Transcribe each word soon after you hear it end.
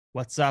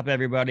What's up,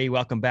 everybody?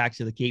 Welcome back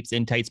to the Capes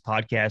and Tights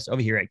podcast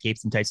over here at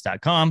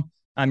capesandtights.com.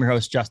 I'm your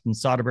host, Justin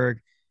Soderberg,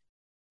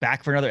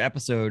 back for another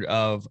episode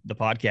of the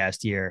podcast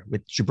here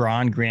with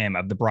Gibran Graham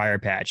of the Briar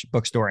Patch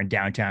Bookstore in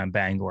downtown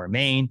Bangor,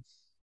 Maine,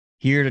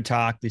 here to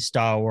talk the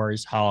Star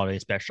Wars Holiday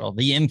Special,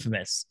 the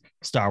infamous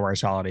Star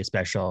Wars Holiday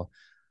Special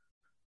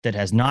that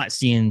has not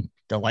seen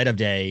the light of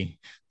day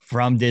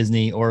from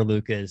Disney or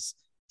Lucas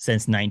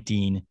since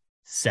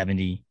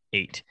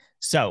 1978.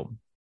 So,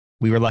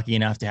 we were lucky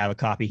enough to have a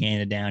copy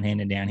handed down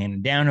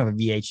of a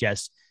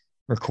VHS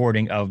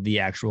recording of the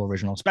actual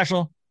original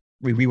special.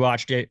 We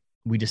rewatched it.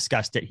 We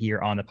discussed it here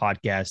on the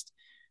podcast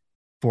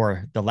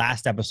for the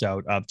last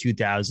episode of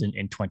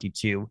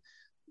 2022.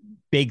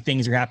 Big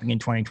things are happening in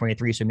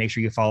 2023, so make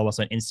sure you follow us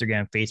on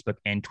Instagram, Facebook,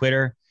 and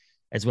Twitter,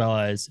 as well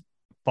as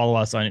follow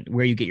us on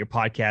where you get your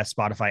podcast,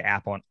 Spotify,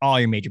 Apple, on all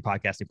your major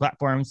podcasting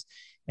platforms.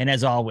 And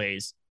as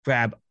always,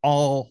 grab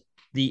all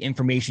the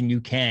information you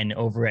can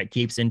over at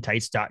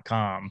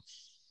capesandtights.com.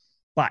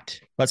 But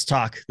let's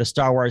talk the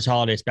Star Wars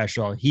Holiday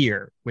Special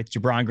here with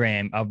Gibran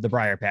Graham of the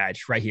Briar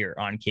Patch right here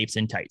on Capes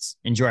and Tights.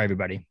 Enjoy,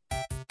 everybody.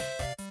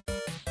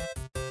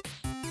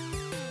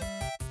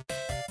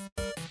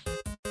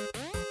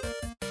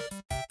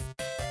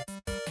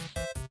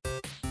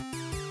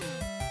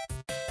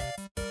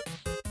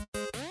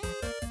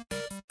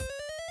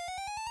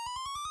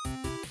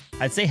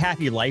 I'd say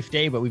Happy Life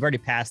Day, but we've already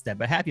passed that.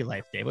 But Happy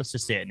Life Day. Let's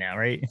just say it now,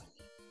 right?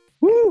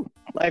 Woo!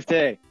 Life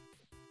Day.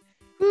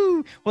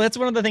 Woo! Well, that's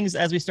one of the things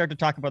as we start to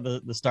talk about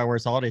the Star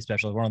Wars Holiday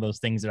Special. One of those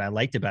things that I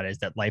liked about it is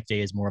that Life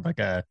Day is more of like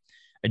a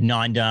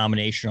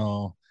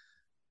non-denominational.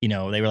 You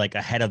know, they were like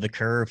ahead of the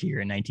curve here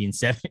in the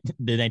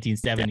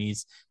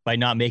 1970s by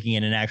not making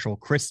it an actual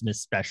Christmas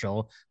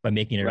special, by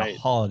making it a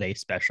holiday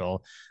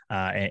special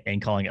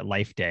and calling it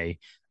Life Day.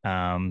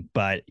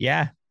 But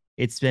yeah,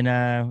 it's been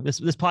this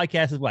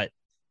podcast is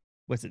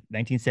what's it,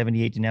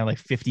 1978 to now, like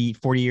 40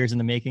 years in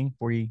the making,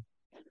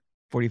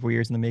 44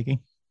 years in the making.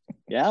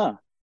 Yeah.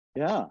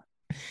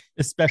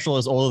 This special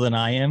is older than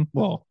I am.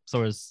 Well,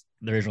 so is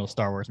the original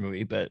Star Wars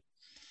movie, but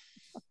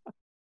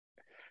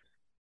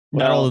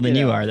not older than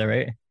you are, though,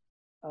 right?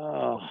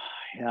 Oh,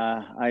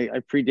 yeah.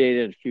 I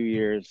predated a few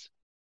years.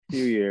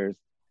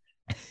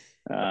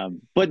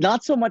 But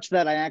not so much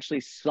that I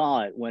actually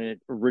saw it when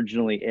it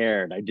originally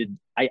aired. I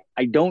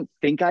don't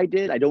think I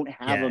did. I don't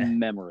have a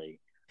memory.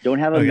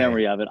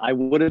 Memory of it. I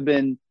would have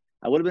been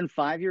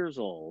 5 years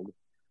old.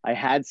 I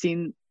had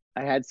seen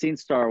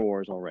Star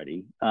Wars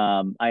already.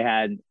 I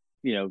had,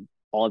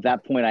 all at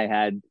that point I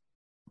had,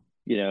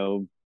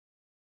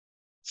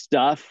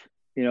 stuff,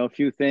 a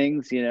few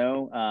things,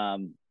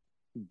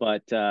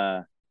 but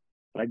I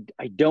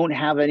don't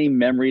have any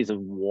memories of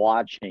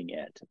watching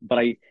it. But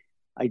I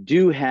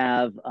do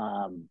have,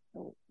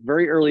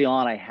 very early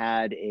on, I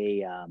had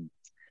a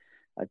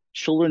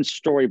children's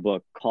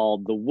storybook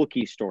called the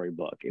Wookiee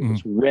Storybook. It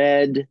was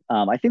red.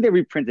 I think they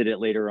reprinted it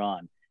later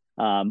on.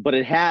 But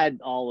it had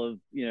all of,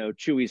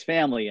 Chewie's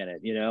family in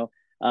it,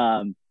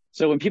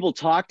 So when people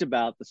talked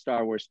about the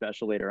Star Wars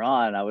special later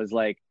on, I was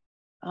like,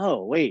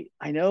 oh, wait,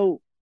 I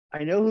know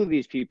who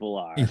these people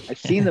are. I've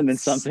seen them in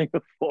something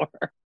before.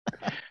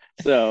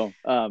 So,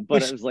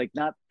 but it was like,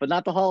 not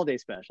the holiday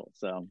special.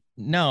 So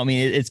no, I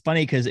mean, it's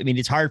funny because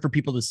it's hard for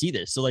people to see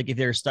this. So like if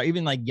they're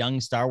even like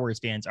young Star Wars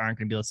fans aren't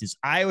going to be able to see this.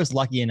 I was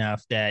lucky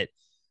enough that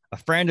a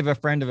friend of a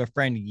friend of a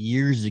friend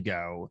years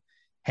ago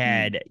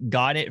had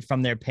got it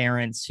from their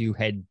parents who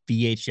had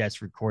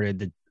VHS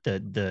recorded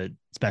the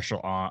special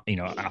on,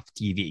 off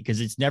TV, because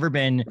it's never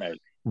been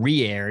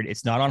re-aired.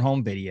 It's not on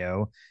home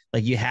video.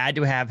 Like you had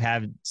to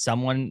have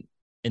someone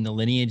in the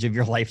lineage of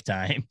your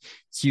lifetime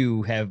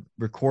to have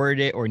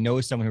recorded it or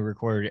know someone who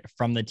recorded it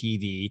from the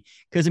TV.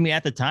 Because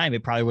at the time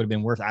it probably would have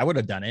been I would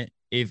have done it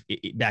if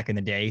back in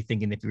the day,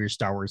 thinking if you were a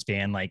Star Wars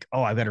fan, like,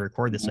 oh, I've got to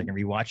record this so I can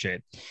rewatch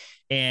it.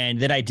 And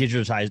then I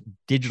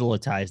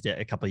digitalized it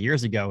a couple of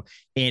years ago,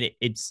 and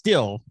it's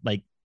still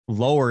like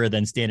lower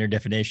than standard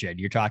definition.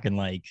 You're talking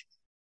like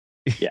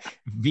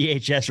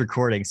VHS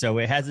recording. So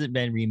it hasn't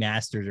been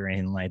remastered or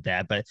anything like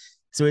that. But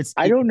so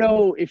I don't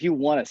know if you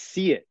want to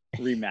see it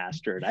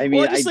remastered.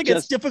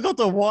 It's difficult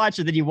to watch,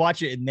 and then you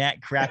watch it in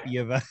that crappy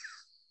of a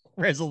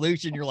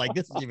resolution. You're like,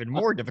 this is even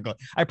more difficult.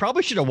 I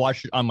probably should have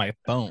watched it on my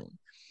phone,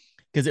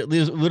 because it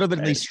would have been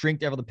at least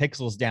shrinked all the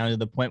pixels down to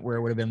the point where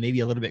it would have been maybe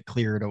a little bit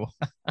clearer to watch.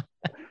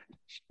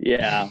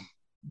 Yeah.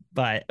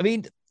 But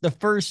the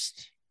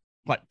first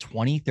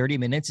 20-30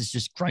 minutes is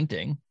just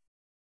grunting,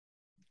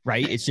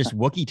 right? It's just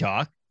Wookiee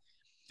talk.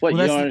 You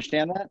don't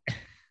understand that?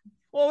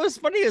 Well, what's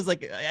funny is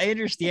like, I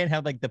understand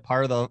how like the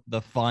part of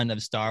the fun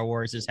of Star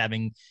Wars is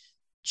having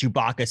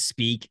Chewbacca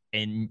speak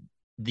and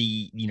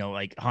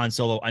like Han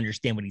Solo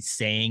understand what he's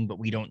saying, but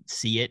we don't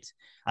see it.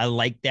 I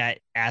like that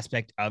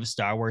aspect of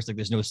Star Wars. Like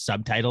there's no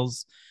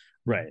subtitles.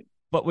 Right.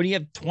 But when you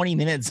have 20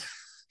 minutes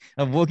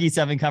of Wookiees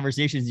having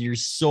conversations, and you're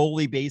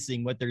solely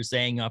basing what they're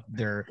saying off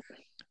their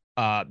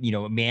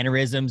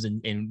mannerisms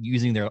and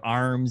using their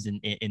arms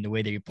and the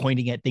way they're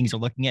pointing at things or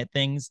looking at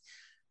things.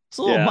 It's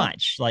a little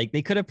much. Like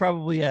they could have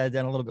probably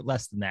done a little bit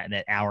less than that in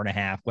that hour and a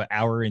half,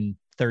 hour and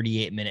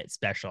 38-minute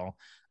special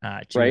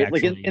to Right.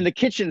 Like actually. in the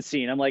kitchen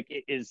scene, I'm like,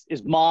 is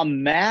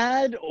mom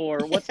mad or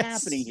what's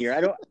happening here?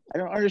 I don't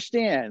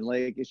understand.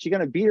 Like, is she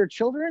gonna beat her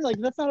children? Like,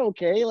 that's not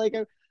okay. Like,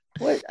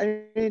 what?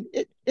 I mean,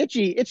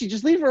 Itchy,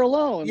 just leave her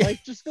alone. Yeah.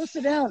 Like, just go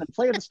sit down and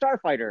play with the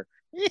Starfighter.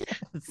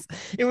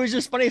 Yes. It was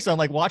just funny. So I'm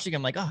like watching,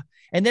 I'm like, oh,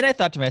 and then I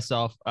thought to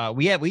myself,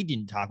 we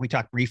didn't talk. We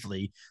talked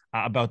briefly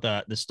about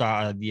the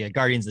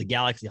Guardians of the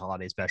Galaxy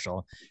holiday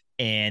special,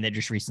 and it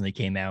just recently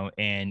came out,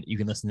 and you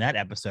can listen to that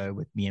episode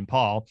with me and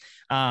Paul.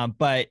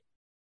 But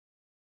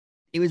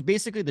it was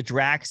basically the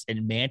Drax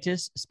and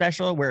Mantis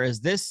special, whereas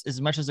this, as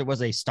much as it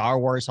was a Star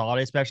Wars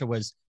holiday special,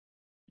 was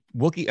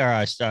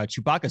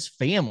Chewbacca's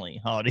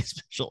family holiday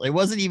special. It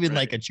wasn't even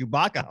like a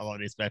Chewbacca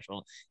holiday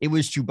special. It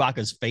was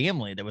Chewbacca's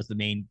family that was the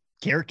main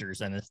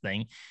characters in this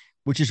thing,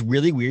 which is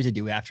really weird to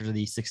do after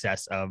the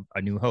success of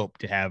A New Hope,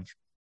 to have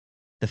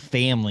the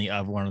family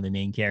of one of the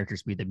main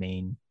characters be the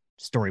main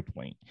story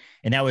point.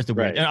 And that was the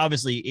weird. And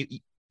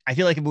obviously, I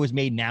feel like if it was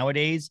made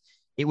nowadays,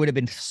 it would have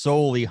been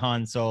solely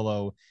Han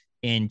Solo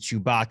and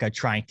Chewbacca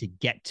trying to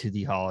get to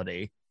the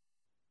holiday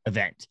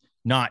event,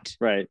 not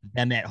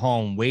them at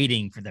home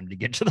waiting for them to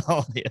get to the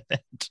holiday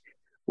event.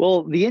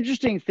 Well, the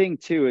interesting thing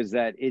too is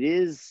that it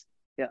is,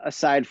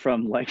 aside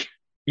from like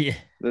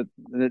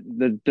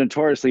the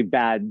notoriously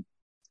bad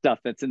stuff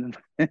that's in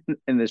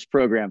this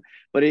program,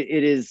 but it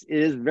is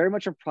very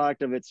much a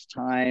product of its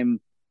time,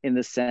 in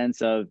the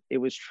sense of it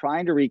was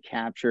trying to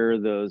recapture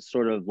those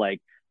sort of like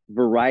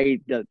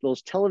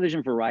those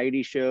television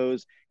variety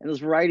shows and those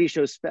variety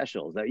show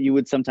specials that you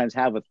would sometimes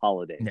have with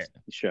holidays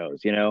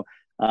shows,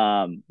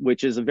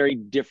 which is a very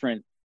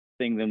different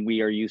thing than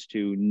we are used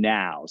to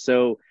now.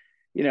 So,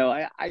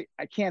 I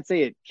can't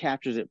say it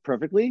captures it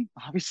perfectly.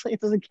 Obviously, it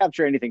doesn't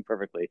capture anything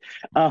perfectly.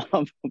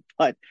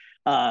 But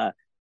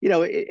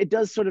it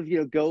does sort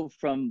of, go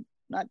from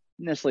not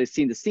necessarily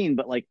scene to scene,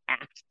 but like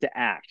act to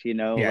act,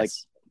 like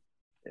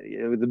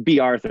the B.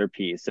 Arthur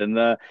piece and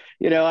like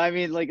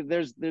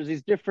there's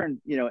these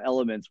different,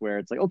 elements where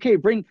it's like, okay,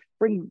 bring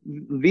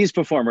these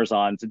performers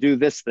on to do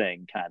this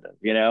thing kind of,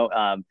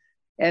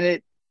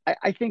 and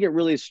I think it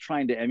really is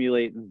trying to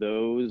emulate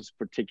those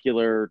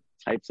particular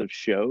types of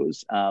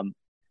shows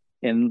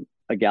in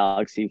a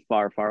galaxy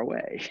far, far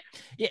away.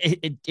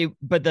 Yeah,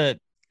 but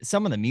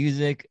some of the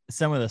music,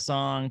 some of the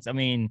songs, I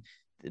mean,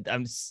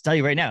 I'm telling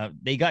you right now,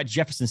 they got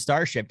Jefferson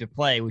Starship to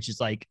play, which is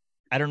like,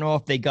 I don't know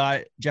if they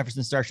got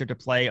Jefferson Starship to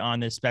play on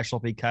this special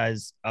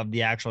because of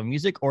the actual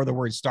music or the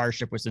word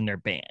Starship was in their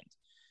band.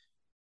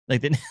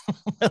 Like,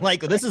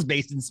 like this is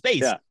based in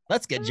space. Yeah.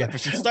 Let's get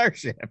Jefferson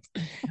Starship.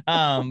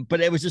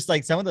 But it was just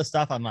like some of the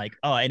stuff I'm like,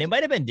 oh, and it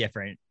might have been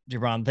different,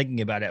 Jerron,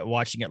 thinking about it,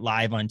 watching it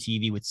live on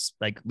TV with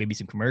like maybe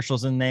some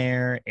commercials in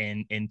there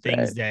and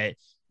things that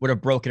would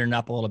have broken it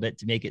up a little bit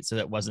to make it so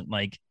that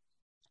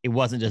it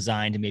wasn't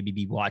designed to maybe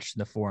be watched in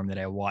the form that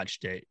I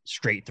watched it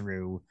straight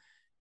through,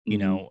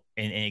 and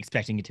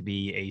expecting it to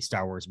be a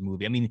Star Wars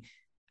movie. I mean,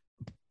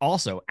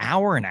 also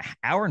hour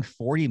and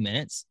 40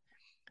 minutes.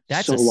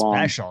 That's so a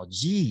special. Long.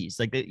 Jeez.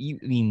 Like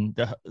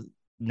the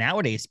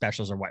nowadays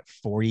specials are what,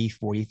 40,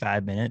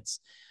 45 minutes.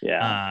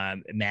 Yeah.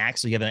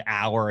 Max. So you have an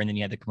hour and then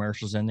you have the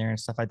commercials in there and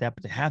stuff like that.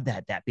 But to have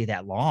that be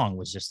that long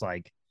was just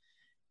like,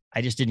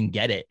 I just didn't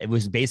get it. It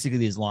was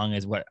basically as long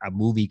as what a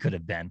movie could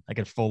have been, like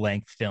a full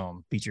length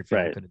feature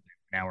film could have been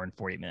an hour and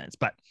 40 minutes.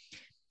 But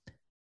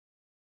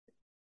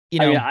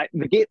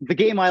the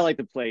game I like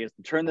to play is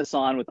to turn this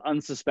on with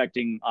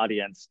unsuspecting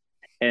audience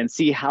and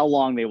see how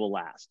long they will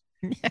last.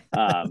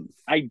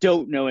 I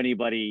don't know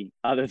anybody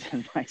other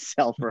than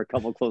myself or a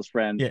couple close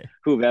friends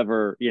who've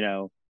ever,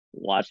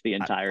 watched the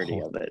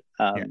entirety of it.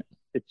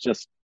 It's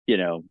just,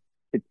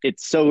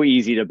 it's so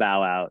easy to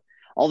bow out.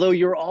 Although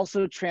you're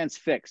also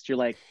transfixed. You're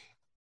like,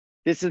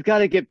 this has got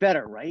to get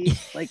better, right?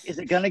 Like, is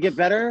it going to get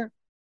better?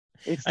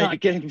 It's not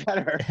getting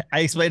better. I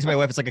explained to my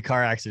wife, it's like a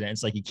car accident.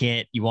 It's like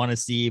you want to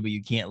see, but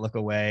you can't look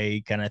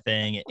away kind of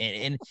thing.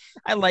 And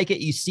I like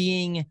it. You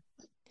seeing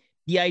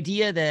the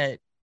idea that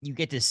you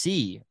get to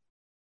see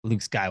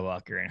Luke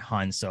Skywalker and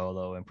Han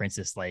Solo and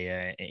Princess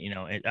Leia.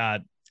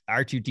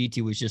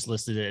 R2-D2 was just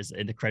listed as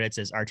in the credits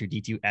as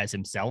R2-D2 as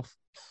himself.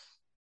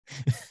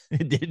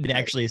 It didn't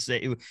actually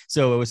say,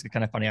 so it was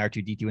kind of funny,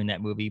 R2-D2 in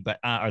that movie, but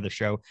or the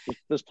show.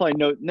 There's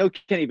probably no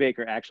Kenny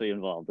Baker actually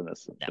involved in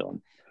this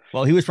film.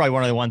 Well, he was probably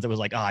one of the ones that was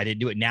like, oh, I didn't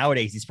do it.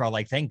 Nowadays, he's probably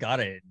like, thank God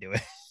I didn't do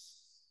it.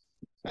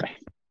 Right.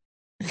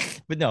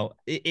 But no,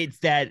 it's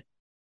that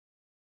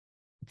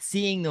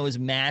seeing those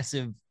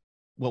massive,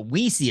 what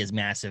we see as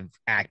massive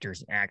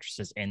actors and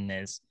actresses in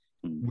this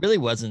really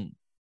wasn't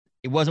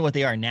what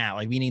they are now.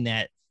 Like, meaning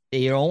that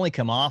they only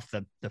come off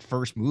the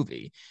first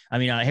movie. I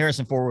mean,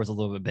 Harrison Ford was a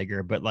little bit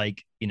bigger, but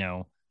like,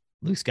 Luke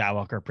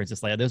Skywalker, Princess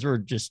Leia, those were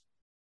just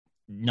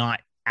not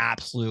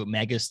absolute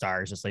mega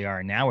stars as they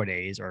are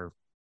nowadays, or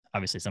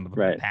obviously some of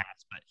them in the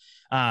past, but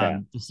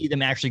to see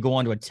them actually go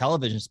onto a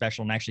television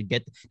special and actually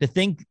get to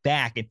think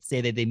back and say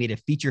that they made a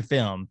feature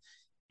film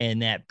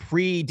and that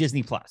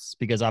pre-Disney Plus,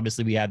 because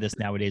obviously we have this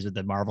nowadays with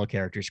the Marvel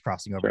characters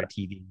crossing over to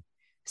TV.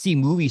 See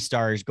movie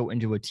stars go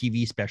into a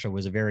TV special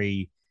was a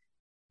very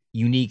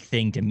unique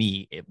thing to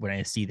me when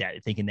I see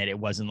that, thinking that it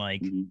wasn't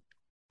like Mhm.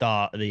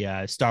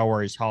 the Star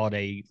Wars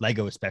holiday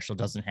Lego special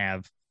doesn't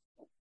have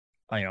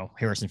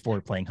Harrison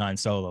Ford playing Han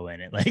Solo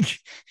in it. Like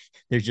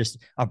there's just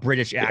a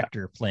British Yeah.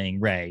 actor playing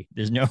Rey.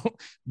 There's no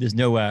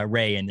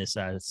Rey in this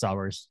Star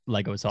Wars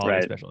Lego's holiday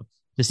Right. special.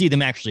 To see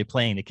them actually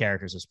playing the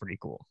characters is pretty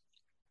cool.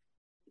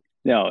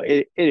 No,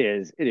 it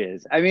is. It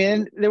is. I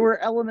mean, there were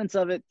elements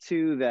of it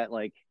too that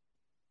like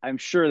I'm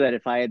sure that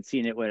if I had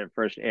seen it when it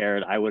first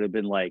aired, I would have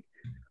been like,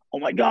 "Oh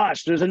my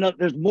gosh, there's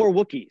more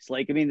Wookiees."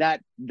 Like, I mean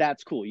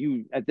that's cool.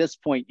 You at this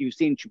point you've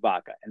seen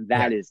Chewbacca, and Yeah.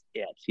 that is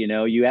it. You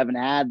know, you haven't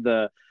had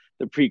the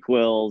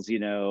prequels,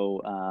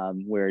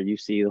 where you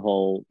see the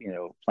whole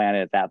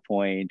planet at that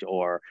point,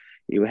 or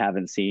you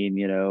haven't seen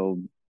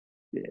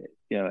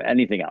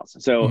anything else.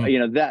 So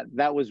Mhm.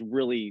 that was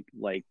really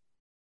like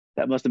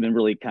that must have been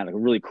really kind of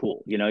really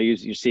cool. You're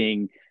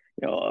seeing,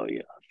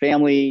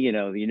 family,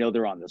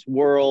 they're on this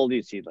world.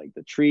 You see like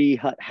the tree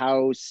hut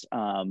house,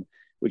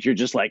 which you're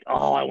just like,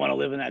 oh, I want to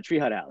live in that tree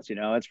hut house.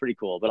 That's pretty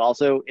cool. But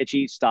also,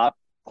 Itchy, stop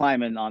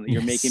climbing on.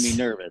 You're making me Yes.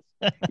 nervous.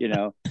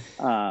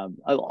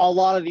 A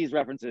lot of these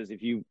references, if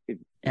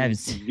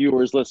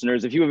viewers,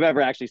 listeners, if you have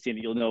ever actually seen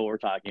it, you'll know what we're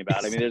talking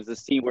about. I mean, there's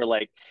this scene where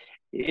like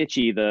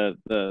Itchy,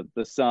 the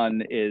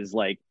son, is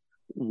like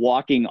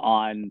walking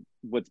on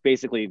what's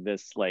basically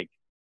this like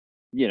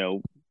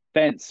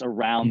fence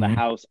around the Mhm.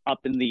 house up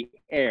in the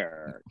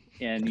air,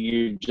 and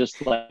you're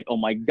just like, oh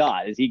my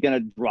god, is he gonna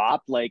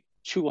drop like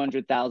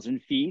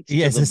 200,000 feet to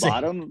Yes, the it's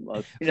bottom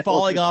of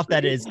falling the off.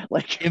 That tree? is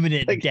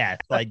imminent Like death.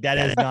 Like that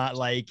is not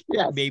like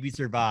yes, maybe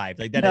survive.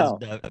 Like that is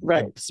no, a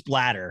right,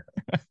 splatter.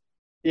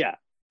 yeah.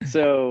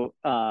 So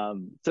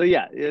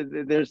yeah,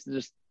 there's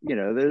just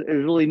it's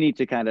really neat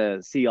to kind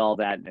of see all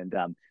that, and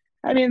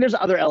I mean, there's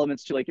other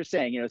elements too, like you're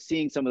saying,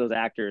 seeing some of those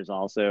actors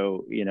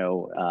also,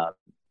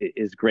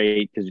 is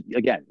great because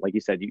again, like you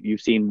said,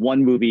 you've seen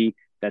one movie,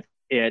 that's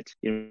it.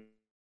 You've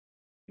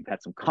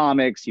had some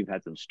comics, you've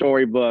had some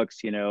storybooks,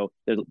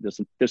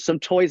 there's some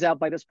toys out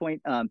by this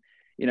point,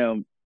 you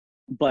know,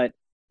 but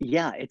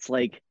yeah, it's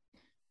like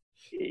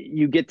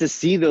you get to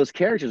see those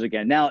characters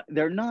again. Now,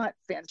 they're not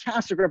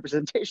fantastic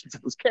representations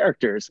of those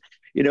characters.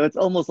 It's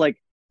almost like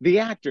the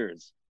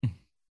actors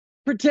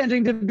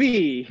pretending to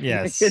be,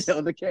 Yes.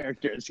 the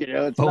characters. It's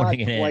not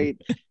Phoning it in.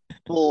 quite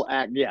full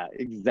act. Yeah,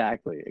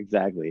 exactly,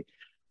 exactly.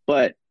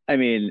 But I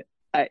mean,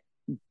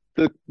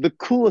 the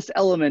coolest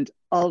element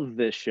of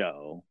this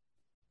show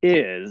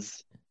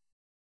is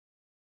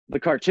the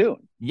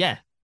cartoon. Yeah,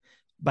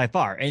 by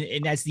far.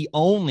 And that's the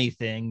only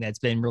thing that's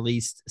been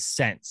released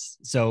since.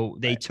 So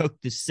they Right. took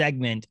the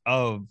segment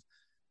of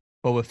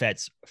Boba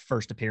Fett's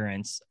first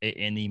appearance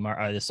in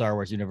the Star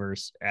Wars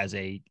universe as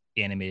a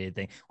animated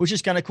thing, which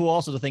is kind of cool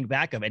also to think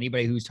back of.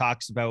 Anybody who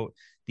talks about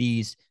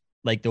these,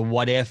 like the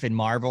what if in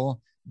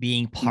Marvel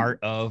being Mm. part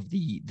of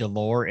the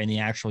lore in the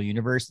actual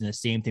universe, and the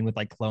same thing with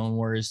like Clone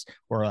Wars,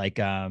 or like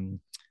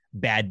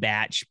Bad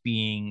Batch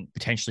being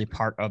potentially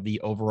part of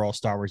the overall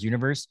Star Wars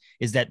universe,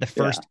 is that the Yeah.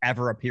 first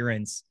ever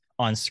appearance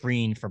on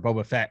screen for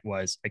Boba Fett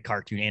was a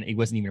cartoon, and he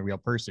wasn't even a real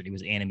person; he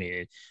was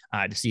animated.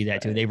 To see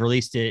that too, Right. they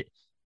released it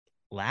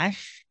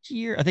last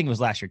year. I think it was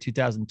last year,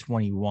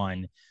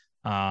 2021,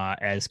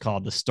 as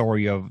called The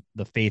Story of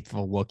the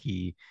Faithful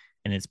Wookiee.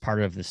 And it's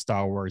part of the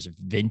Star Wars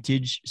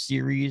Vintage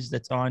series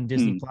that's on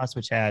Disney Mm. Plus,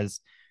 which has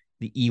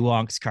the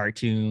Ewoks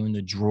cartoon,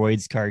 the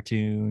Droids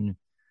cartoon,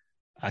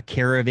 a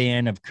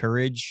Caravan of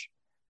Courage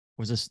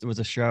was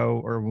a show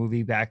or a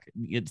movie back.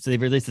 So they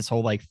released this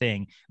whole like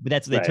thing, but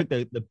that's they Right. took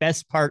the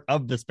best part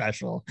of the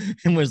special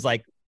and was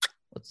like,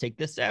 let's take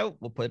this out,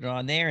 we'll put it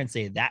on there and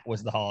say that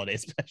was the holiday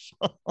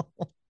special.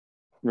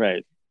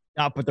 Right.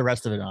 Not put the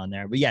rest of it on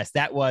there. But yes,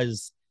 that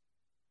was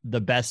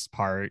the best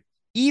part,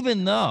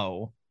 even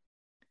though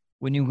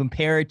when you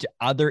compare it to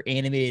other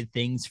animated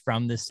things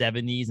from the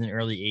 70s and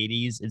early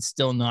 80s, it's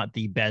still not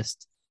the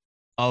best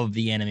of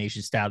the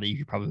animation style that you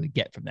could probably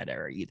get from that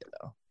era either,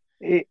 though.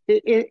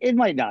 It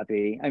might not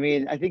be. I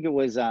mean, I think it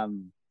was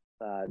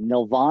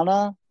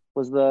Nirvana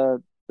was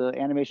the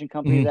animation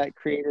company Mm-hmm. that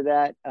created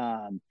that.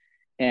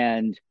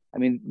 And I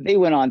mean, they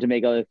went on to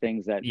make other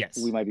things that we Yes.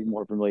 might be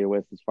more familiar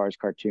with as far as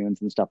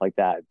cartoons and stuff like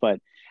that. But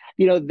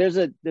there's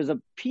a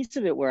piece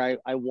of it where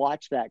I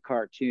watched that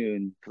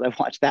cartoon because I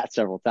watched that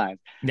several times.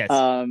 Yes.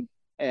 Um,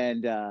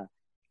 and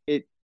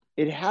it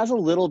it has a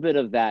little bit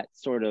of that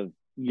sort of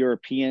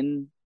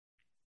European,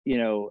 you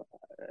know,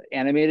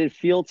 animated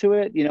feel to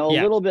it, a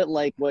Yeah. little bit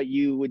like what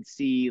you would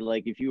see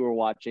like if you were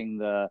watching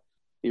the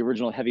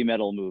original Heavy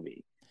Metal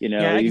movie.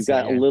 Yeah, I can You've see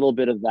that. got a Yeah. little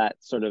bit of that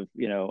sort of,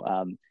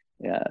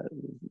 uh,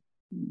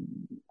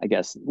 I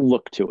guess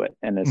look to it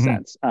in a Mm-hmm.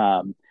 sense.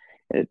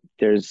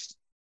 There's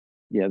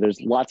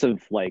there's lots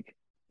of like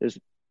there's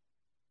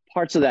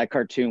parts of that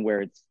cartoon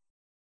where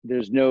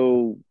there's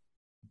no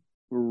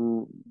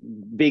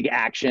big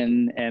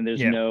action, and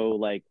there's Yeah. no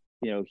like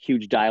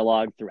huge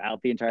dialogue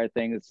throughout the entire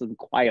thing. It's some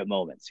quiet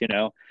moments,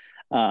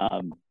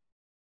 um,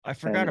 I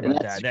forgot and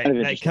about that's that. kind That of that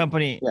interesting.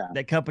 company Yeah,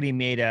 that company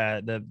made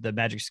the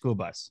Magic School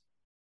Bus.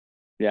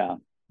 yeah,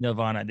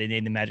 Nirvana. They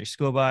made the Magic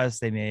School Bus.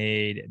 They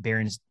made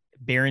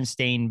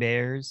Berenstain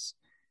Bears,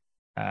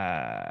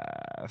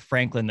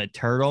 Franklin the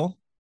Turtle,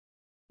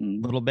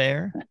 Little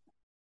Bear.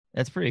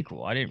 That's pretty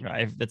cool. I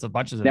didn't. That's a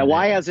bunch of them. Now,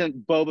 why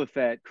hasn't Boba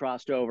Fett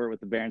crossed over with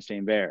the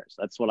Berenstain Bears?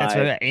 That's what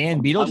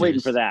and Beetlejuice. I'm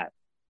waiting for that.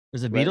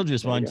 There's a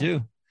Beetlejuice one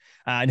too.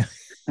 That'd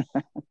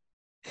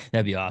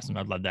be awesome.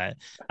 I'd love that.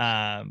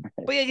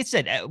 But like I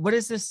said, what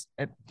is this?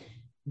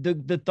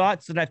 The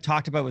thoughts that I've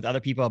talked about with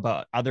other people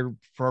about other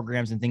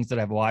programs and things that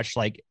I've watched,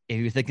 like if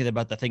you're thinking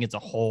about the thing as a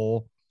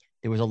whole,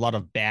 there was a lot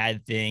of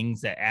bad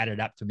things that added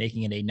up to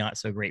making it a not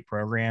so great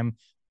program,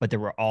 but there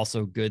were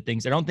also good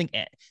things. I don't think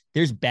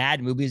there's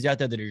bad movies out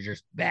there that are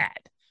just bad.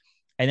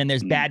 And then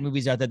there's bad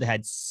movies out there that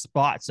had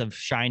spots of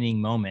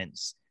shining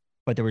moments,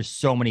 but there were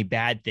so many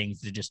bad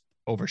things that just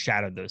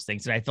overshadowed those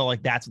things. And I feel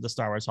like that's what the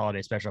Star Wars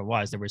Holiday Special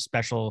was. There were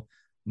special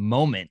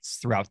moments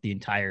throughout the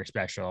entire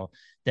special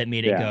that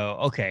made it go,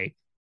 okay,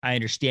 I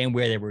understand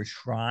where they were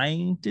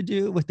trying to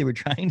do what they were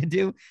trying to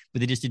do, but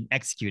they just didn't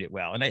execute it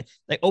well. And I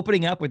like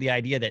opening up with the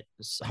idea that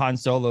Han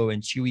Solo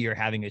and Chewie are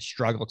having a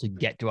struggle to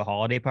get to a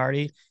holiday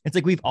party. It's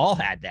like, we've all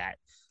had that.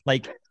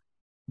 Like,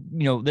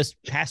 you know, this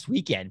past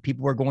weekend,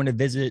 people were going to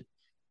visit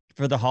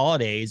for the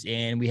holidays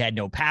and we had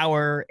no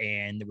power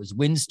and there was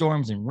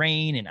windstorms and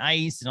rain and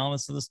ice and all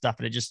this other stuff.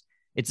 And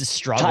it's a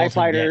struggle. TIE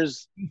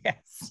fighters.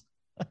 Yes.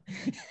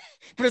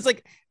 But it's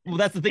like, well,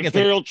 that's the thing.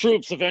 Imperial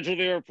troops eventually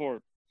the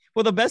airport.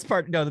 Well, the best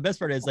part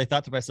is I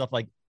thought to myself,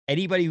 like,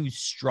 anybody who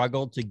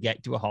struggled to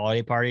get to a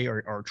holiday party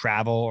or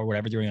travel or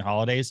whatever during the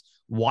holidays,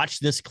 watch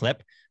this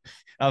clip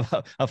of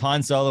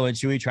Han Solo and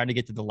Chewie trying to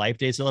get to the Life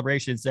Day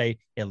celebration and say,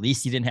 at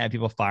least you didn't have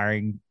people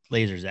firing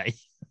lasers at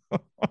you.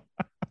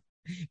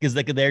 Because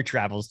look at their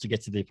travels to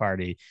get to the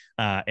party.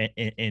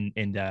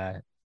 And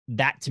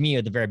that to me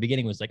at the very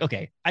beginning was like,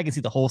 okay, I can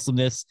see the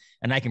wholesomeness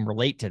and I can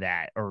relate to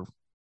that, or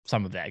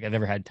some of that. I've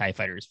never had TIE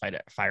fighters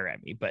fire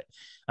at me, but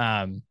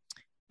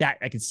that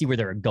I could see where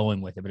they were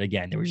going with it. But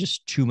again, there was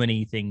just too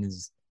many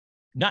things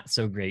not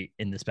so great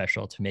in the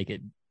special to make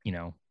it, you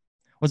know,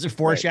 was it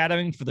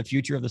foreshadowing for the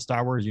future of the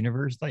Star Wars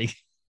universe? Like,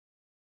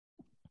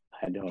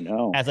 I don't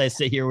know. As I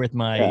sit here with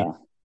my,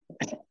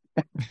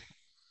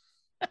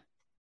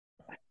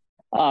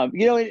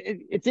 you know,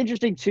 it's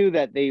interesting too,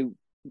 that they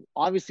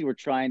obviously were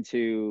trying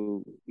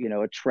to, you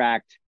know,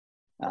 attract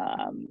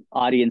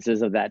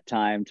audiences of that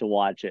time to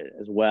watch it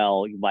as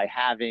well by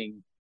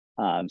having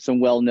some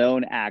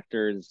well-known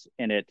actors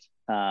in it.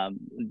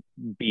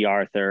 B.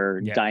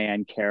 Arthur,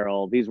 Diane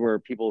Carroll. These were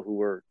people who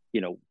were,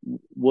 you know,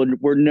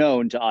 were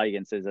known to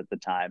audiences at the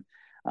time.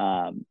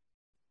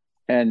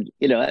 And,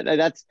 you know,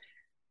 that's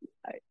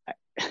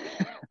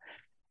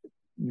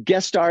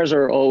guest stars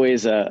are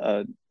always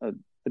a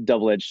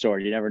double-edged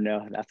sword. You never know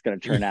how that's going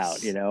to turn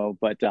out, you know,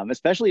 but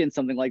especially in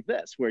something like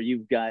this, where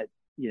you've got,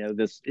 you know,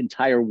 this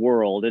entire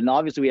world. And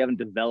obviously we haven't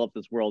developed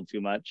this world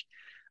too much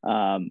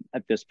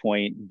at this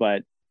point,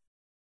 but,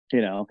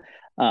 you know,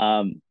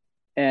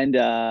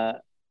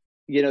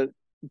 you know,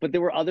 but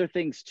there were other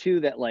things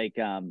too that, like,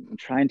 I'm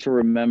trying to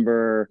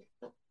remember,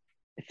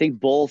 I think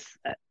both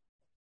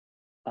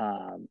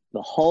the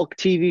Hulk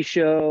TV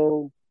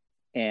show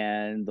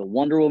and the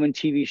Wonder Woman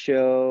TV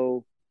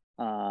show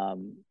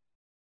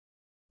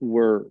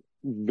were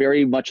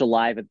very much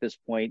alive at this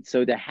point.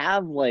 So to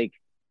have, like,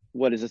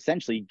 what is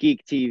essentially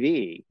geek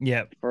TV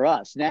for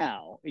us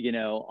now, you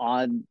know,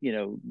 on, you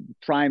know,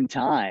 prime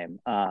time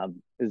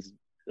is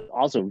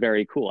also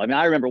very cool. I mean,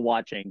 I remember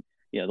watching,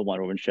 you know, the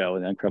Wonder Woman show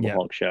and the Incredible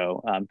Hulk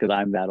show because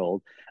I'm that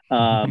old.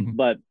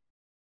 But,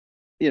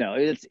 you know,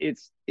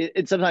 it's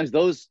sometimes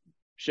those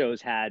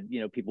shows had,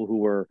 you know, people who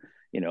were,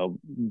 you know,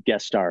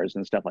 guest stars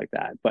and stuff like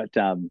that. But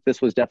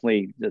this was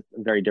definitely a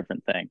very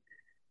different thing.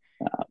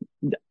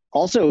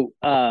 Also,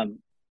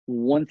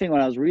 one thing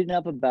when I was reading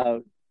up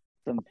about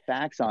some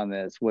facts on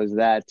this was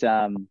that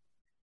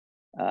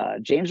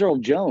James Earl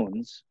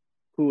Jones,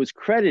 who was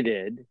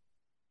credited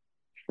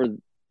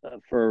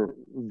for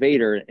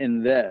Vader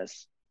in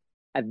this,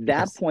 at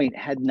that point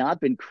had not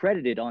been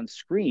credited on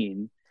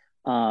screen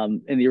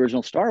in the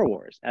original Star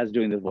Wars as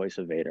doing the voice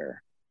of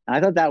Vader. And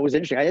I thought that was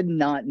interesting. I did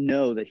not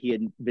know that he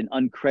had been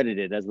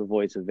uncredited as the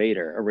voice of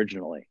Vader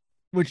originally.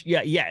 Which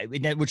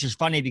which is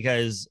funny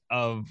because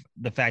of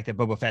the fact that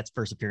Boba Fett's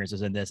first appearance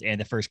was in this, and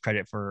the first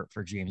credit for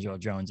James Earl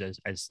Jones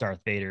as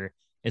Darth Vader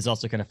is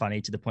also kind of funny,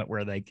 to the point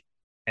where, like,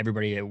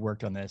 everybody that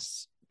worked on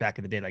this back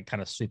in the day, like,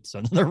 kind of sweeps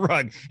under the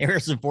rug.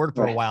 Harrison Ford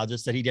for a while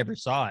just said he never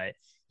saw it.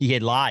 He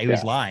had lied. He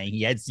was lying.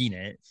 He had seen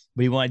it,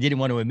 but didn't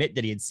want to admit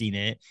that he had seen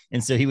it.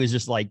 And so he was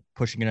just, like,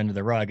 pushing it under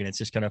the rug. And it's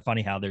just kind of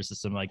funny how there's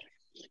just some, like,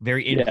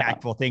 very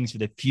impactful things for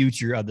the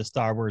future of the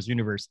Star Wars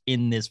universe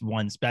in this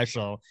one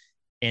special,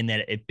 and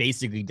that it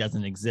basically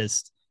doesn't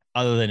exist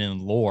other than in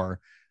lore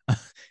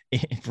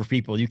for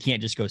people. You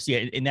can't just go see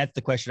it. And that's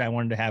the question I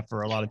wanted to have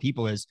for a lot of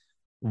people is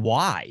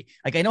why?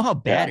 Like, I know how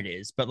bad it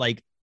is, but,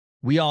 like,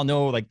 we all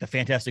know, like, the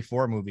Fantastic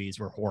Four movies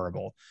were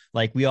horrible.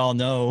 Like, we all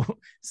know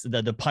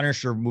the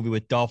Punisher movie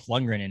with Dolph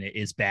Lundgren in it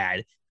is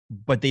bad,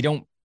 but they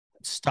don't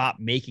stop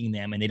making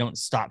them and they don't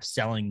stop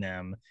selling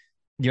them.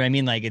 You know what I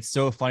mean? Like, it's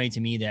so funny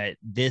to me that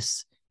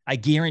I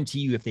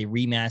guarantee you, if they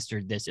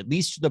remastered this, at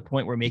least to the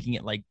point where making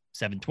it like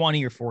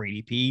 720 or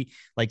 480p,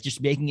 like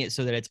just making it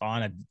so that it's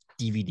on a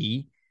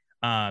DVD,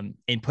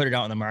 and put it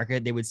out on the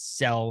market, they would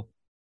sell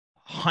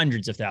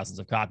hundreds of thousands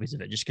of copies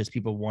of it just because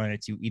people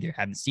wanted to either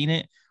haven't seen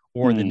it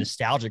or the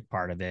nostalgic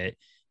part of it.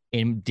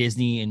 And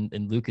Disney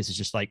and Lucas is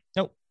just like,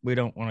 nope, we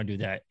don't want to do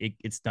that.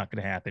 It's not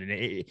going to happen.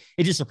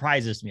 It just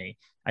surprises me.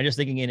 I'm just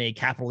thinking in a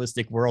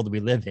capitalistic world we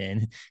live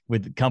in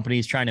with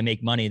companies trying to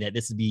make money, that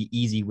this would be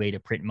easy way to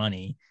print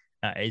money,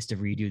 is to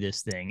redo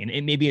this thing.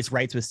 And maybe it's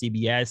rights with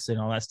CBS and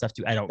all that stuff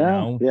too. I don't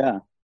know. Yeah.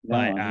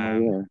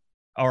 But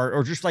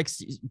or just like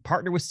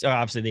partner with,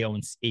 obviously they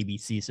own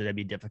ABC, so that'd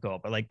be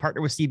difficult, but like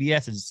partner with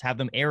CBS and just have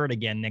them air it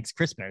again next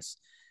Christmas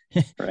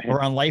right.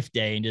 or on Life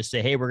Day, and just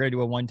say, hey, we're going to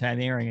do a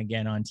one-time airing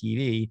again on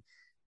TV,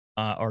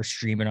 or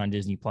stream it on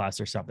Disney Plus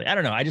or something. I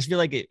don't know. I just feel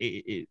like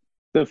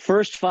the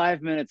first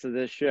 5 minutes of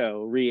this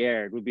show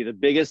re-aired would be the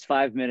biggest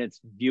 5 minutes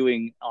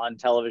viewing on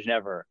television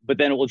ever, but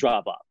then it will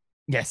drop off.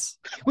 Yes,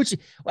 which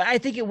I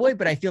think it would,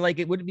 but I feel like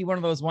it wouldn't be one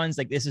of those ones.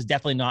 Like, this is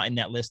definitely not in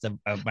that list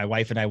of my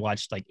wife and I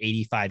watched like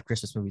 85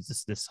 Christmas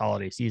movies this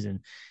holiday season.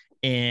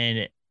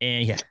 And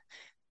yeah.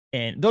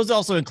 And those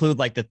also include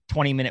like the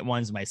 20-minute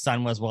ones my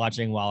son was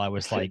watching while I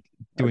was like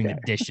doing the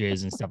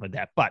dishes and stuff like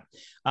that. But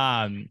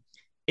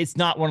it's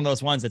not one of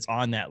those ones that's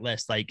on that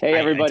list. Like, hey,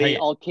 everybody,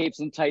 all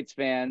Capes and Tights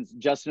fans,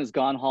 Justin has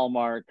gone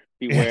Hallmark.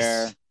 Beware.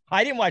 Yes.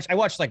 I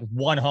watched like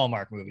one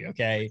Hallmark movie,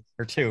 okay,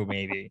 or two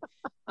maybe.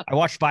 I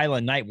watched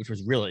Violent Night, which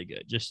was really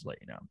good, just to let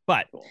you know.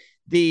 But cool.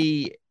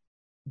 the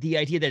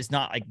idea that it's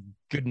not like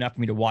good enough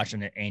for me to watch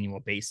on an annual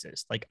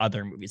basis, like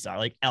other movies are.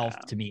 Like Elf,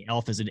 to me,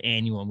 Elf is an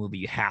annual movie.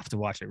 You have to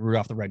watch it.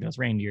 Rudolph the Red-Nosed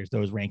Reindeer,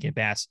 those Rankin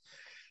Bass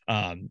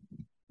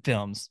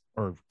films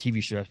or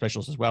TV show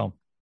specials as well.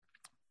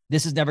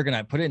 This is never going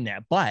to put it in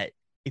that. But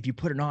if you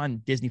put it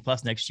on Disney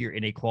Plus next year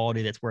in a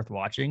quality that's worth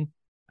watching,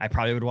 I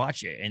probably would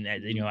watch it. And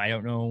I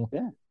don't know.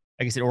 Yeah.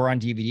 Like I said, or on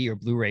DVD or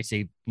Blu-ray,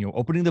 say,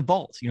 opening the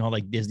vault,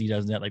 like Disney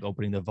does that, like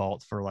opening the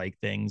vault for like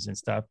things and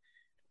stuff.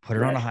 Put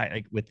it on a high,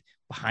 like with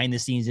behind the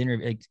scenes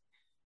interview, like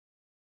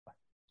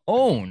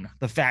own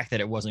the fact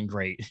that it wasn't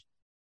great.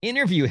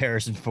 Interview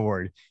Harrison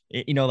Ford,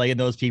 like in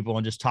those people,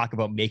 and just talk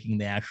about making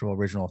the actual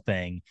original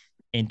thing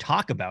and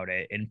talk about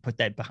it and put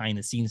that behind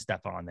the scenes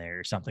stuff on there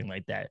or something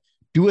like that.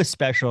 Do a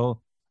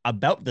special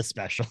about the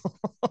special.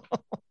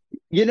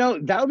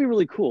 That would be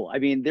really cool. I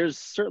mean, there's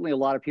certainly a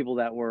lot of people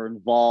that were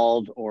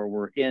involved or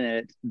were in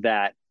it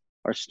that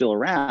are still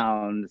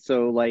around.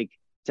 So like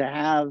to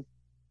have,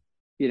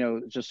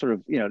 just sort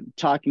of,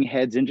 talking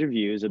heads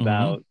interviews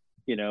about,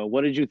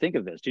 what did you think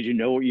of this? Did you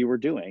know what you were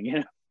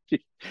doing?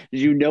 Did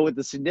you know what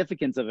the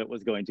significance of it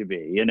was going to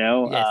be?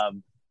 Yes.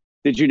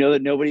 Did you know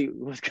that nobody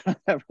was going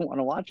to ever want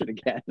to watch it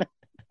again?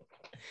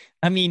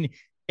 I mean,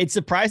 it's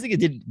surprising it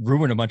didn't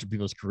ruin a bunch of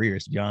people's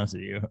careers, to be honest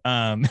with you.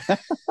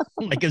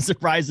 Like, I'm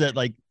surprised that,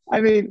 like, I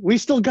mean, we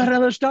still got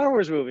another Star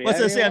Wars movie.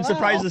 I'm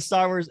surprised the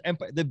Star Wars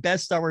the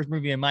best Star Wars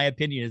movie, in my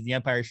opinion, is The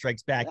Empire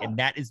Strikes Back, and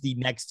that is the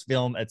next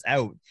film that's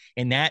out.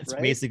 And that's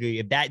basically,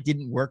 if that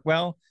didn't work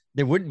well,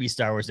 there wouldn't be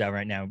Star Wars out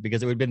right now,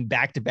 because it would have been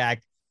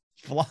back-to-back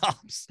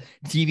flops,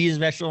 TV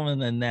special,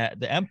 and then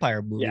the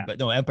Empire movie. Yeah. But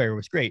no, Empire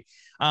was great.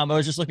 I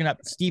was just looking up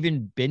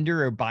Steven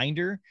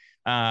Binder.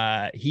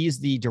 He's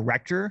the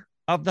director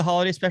of the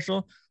holiday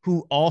special,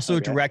 who also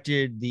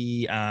directed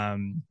the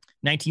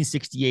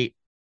 1968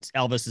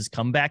 Elvis's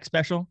Comeback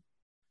special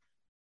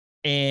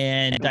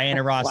and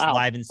Diana Ross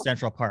Live in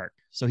Central Park.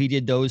 So he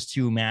did those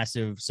two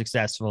massive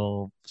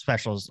successful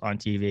specials on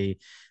TV,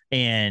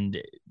 and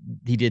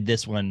he did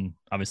this one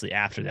obviously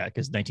after that,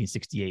 because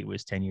 1968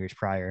 was 10 years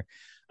prior.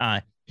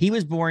 He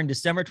was born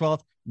December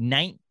 12th,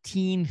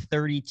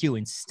 1932,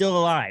 and still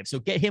alive. So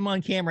get him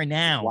on camera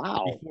now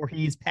before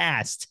he's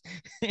passed.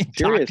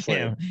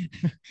 Seriously.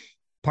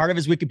 Part of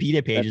his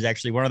Wikipedia page is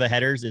actually, one of the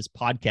headers is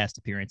podcast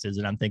appearances.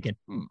 And I'm thinking,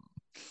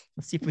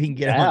 let's see if we can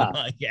get him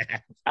on. Yeah,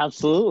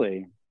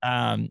 absolutely.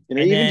 You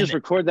can just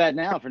record that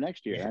now for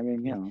next year. I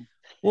mean,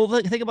 Well,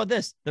 think about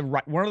this.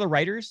 One of the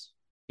writers,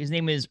 his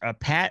name is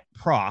Pat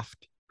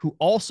Proft, who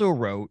also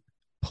wrote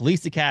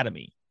Police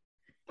Academy,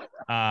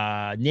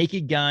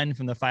 Naked Gun,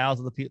 From the Files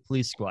of the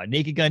Police Squad,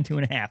 Naked Gun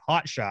 2.5,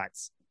 Hot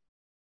Shots.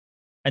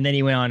 And then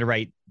he went on to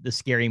write the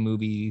Scary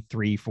Movie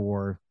 3,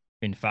 4,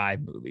 and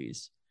 5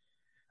 movies.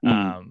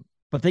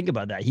 But think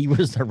about that. He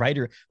was the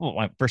writer.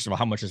 Well, first of all,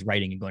 how much is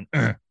writing and going,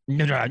 but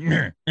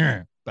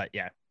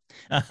yeah.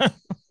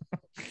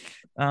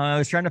 I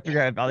was trying to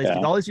figure out if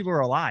all these people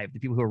are alive,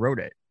 the people who wrote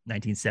it,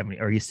 1970,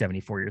 or he's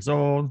 74 years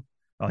old.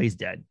 Oh, he's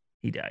dead.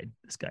 He died.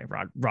 This guy,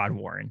 Rod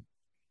Warren.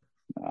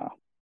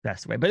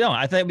 Passed away. But no,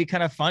 I thought it'd be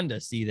kind of fun to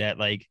see that,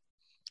 like,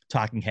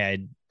 talking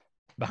head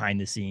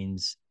behind the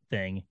scenes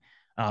thing.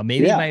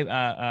 Maybe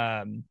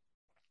the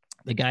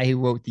guy who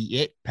wrote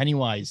the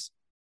Pennywise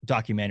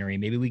documentary,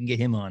 maybe we can get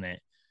him on it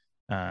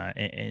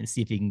and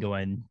see if he can go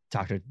and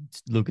talk to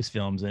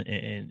Lucasfilms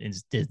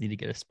and Disney to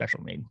get a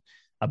special made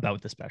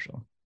about the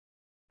special.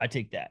 I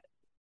take that.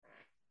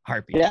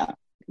 Heartbeat. Yeah,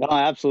 no,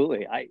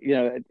 absolutely.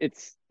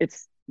 This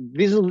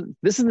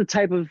is the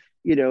type of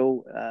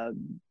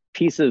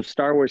piece of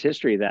Star Wars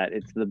history that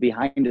it's the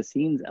behind the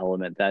scenes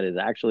element that is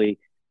actually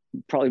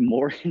probably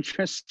more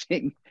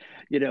interesting,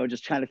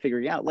 just trying to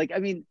figure it out. Like, I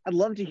mean, I'd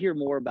love to hear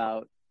more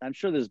about, I'm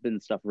sure there's been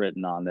stuff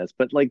written on this,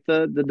 but like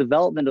the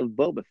development of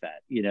Boba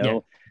Fett, Yeah.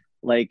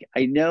 like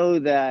I know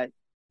that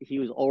he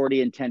was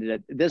already intended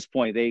at this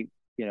point,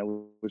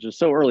 which is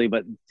so early,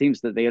 but it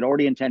seems that they had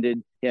already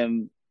intended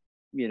him,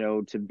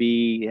 to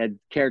be, had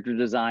character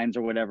designs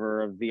or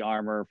whatever of the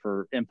armor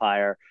for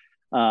Empire.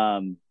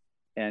 And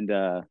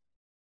sorry,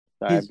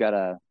 I've got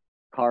a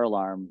car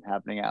alarm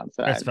happening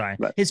outside. That's fine.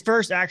 But his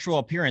first actual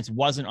appearance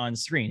wasn't on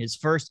screen. His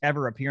first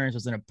ever appearance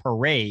was in a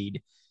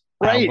parade.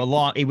 Right.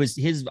 It was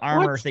his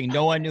armor thing.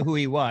 No one knew who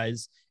he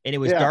was. And it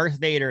was Darth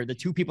Vader. The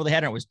two people they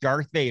had on it was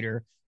Darth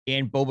Vader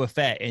and Boba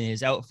Fett in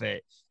his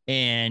outfit.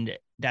 And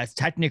that's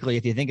technically,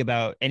 if you think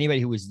about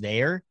anybody who was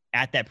there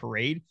at that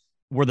parade,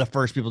 were the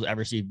first people to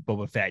ever see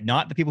Boba Fett,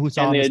 not the people who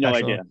saw him. They had no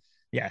idea.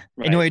 Yeah.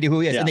 Right. And no idea who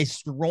he is. Yeah. And they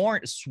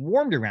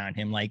swarmed around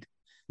him like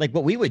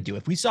what we would do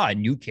if we saw a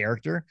new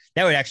character.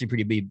 That would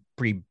actually be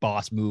pretty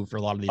boss move for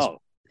a lot of these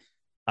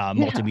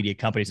multimedia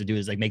companies to do,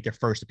 is like make their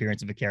first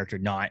appearance of a character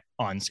not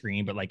on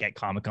screen, but like at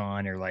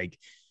Comic-Con or like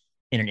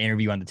in an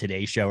interview on the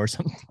Today Show or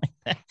something like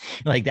that.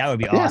 Like that would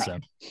be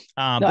awesome.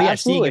 But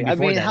absolutely. I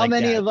mean, how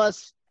many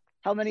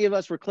of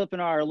us were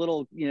clipping our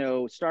little,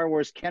 Star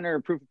Wars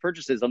Kenner proof of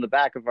purchases on the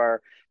back of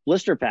our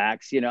blister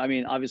packs? I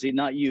mean, obviously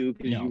not you,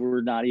 because you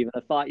were not even a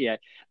thought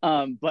yet.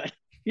 But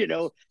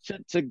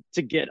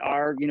to get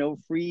our,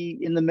 free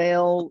in the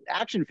mail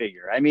action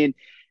figure. I mean,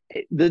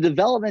 the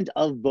development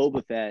of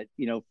Boba Fett,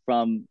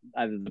 from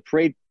either the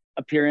parade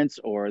appearance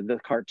or the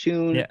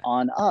cartoon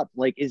on up,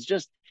 like is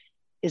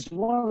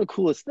one of the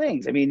coolest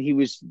things. I mean, he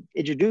was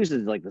introduced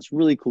as like this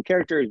really cool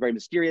character. He's very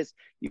mysterious.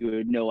 You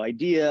had no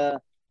idea.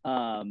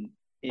 And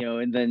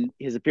then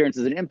his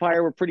appearances in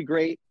Empire were pretty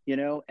great,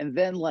 and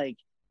then like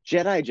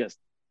Jedi just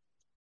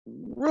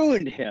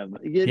ruined him,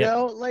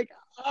 like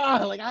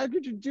how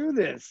could you do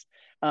this?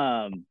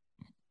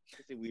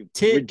 We've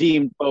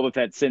redeemed Boba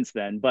Fett since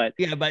then, but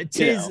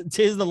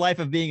tis the life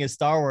of being a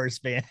Star Wars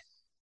fan.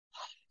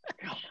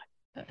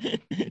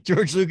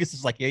 George Lucas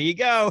is like, here you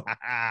go.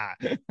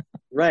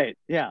 Right.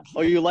 Yeah.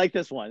 Oh, you like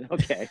this one?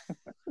 Okay.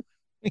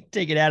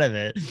 Take it out of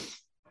it.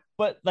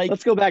 But like,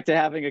 let's go back to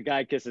having a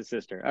guy kiss his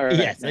sister. All right.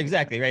 Yes,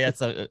 exactly. Right. That's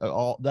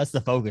that's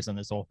the focus on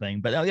this whole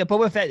thing. But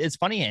Boba Fett is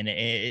funny,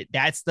 and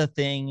that's the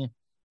thing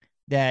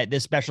that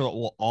this special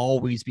will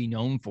always be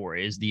known for,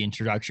 is the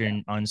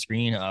introduction on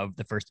screen of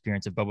the first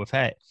appearance of Boba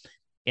Fett.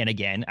 And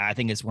again, I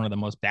think it's one of the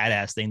most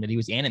badass thing that he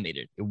was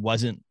animated. It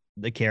wasn't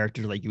the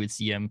character like you would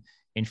see him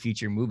in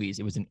future movies.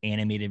 It was an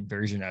animated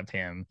version of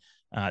him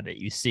that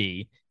you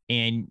see.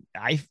 And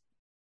I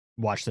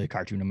watched the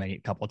cartoon a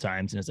couple of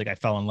times, and it's like I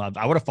fell in love.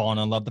 I would have fallen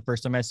in love the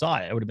first time I saw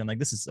it. I would have been like,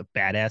 this is a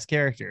badass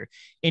character.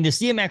 And to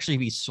see him actually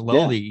be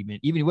slowly, even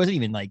he wasn't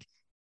even like,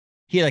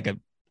 he had like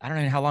I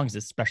don't know how long is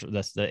this special.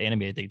 That's the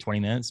animated thing,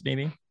 20 minutes,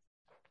 maybe.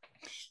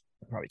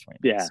 Probably 20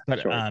 minutes.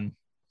 But sure.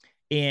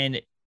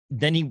 And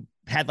then he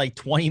had like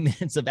 20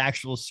 minutes of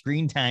actual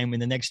screen time in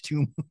the next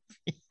two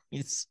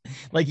movies.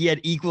 Like he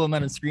had equal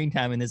amount of screen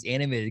time in this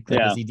animated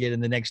clip as he did in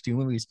the next two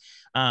movies.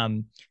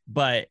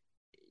 But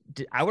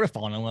I would have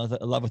fallen in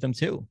love with him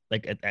too,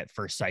 like at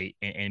first sight,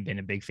 and been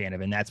a big fan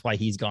of him. And that's why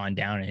he's gone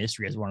down in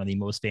history as one of the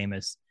most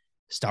famous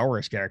Star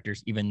Wars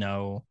characters, even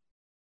though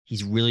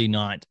he's really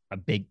not a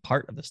big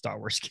part of the Star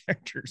Wars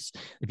characters,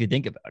 if you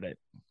think about it.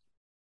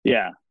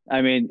 Yeah.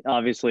 I mean,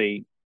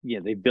 obviously,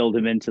 they build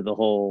him into the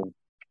whole,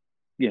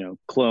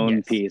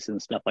 clone piece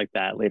and stuff like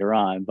that later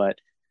on. But,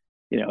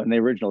 in the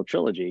original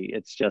trilogy,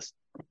 it's just,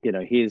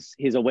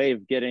 he's a way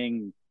of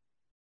getting,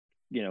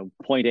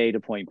 point A to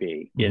point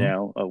B,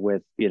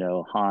 with,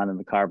 Han and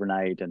the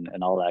carbonite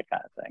and all that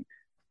kind of thing.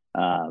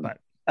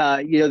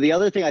 The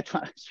other thing I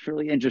thought was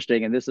really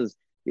interesting, and this is,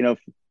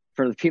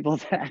 for the people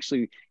that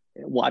actually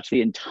watch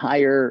the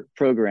entire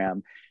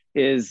program,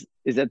 is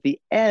at the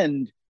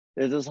end,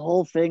 there's this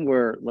whole thing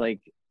where like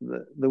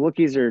the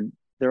Wookiees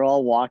they're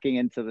all walking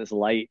into this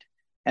light,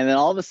 and then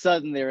all of a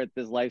sudden they're at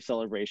this life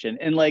celebration,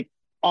 and like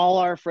all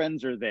our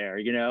friends are there,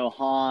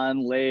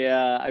 Han,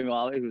 Leia. I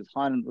mean,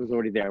 Han was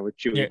already there with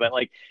Chewie,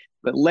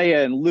 but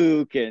Leia and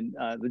Luke and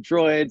the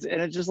droids,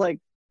 and it's just like,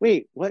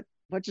 wait, what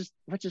just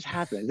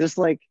happened? Is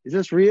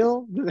this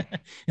real? Is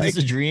this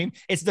a dream?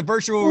 It's the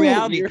virtual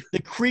reality,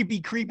 the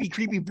creepy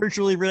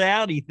virtual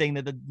reality thing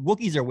that the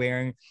Wookiees are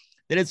wearing,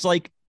 that it's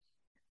like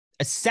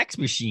a sex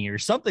machine or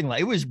something.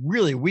 Like, it was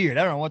really weird.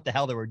 I don't know what the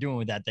hell they were doing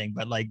with that thing,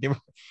 but like they were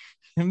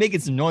making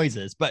some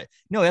noises. But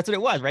no, that's what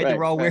it was, right?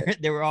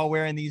 They were all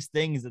wearing these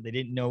things that they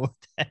didn't know what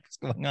the heck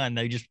was going on.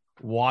 They just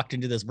walked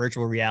into this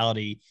virtual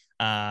reality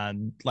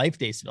Life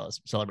Day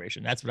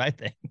celebration. That's what I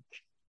think.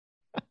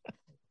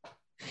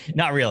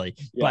 Not really,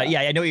 but yeah,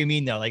 I know what you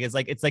mean though. Like it's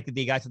like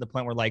they got to the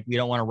point where like we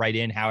don't want to write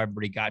in how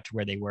everybody got to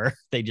where they were.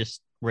 They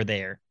just were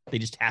there. They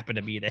just happened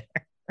to be there.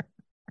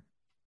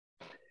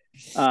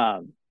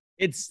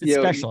 It's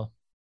special.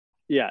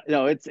 Yeah,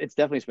 no, it's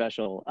definitely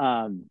special.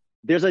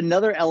 There's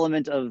another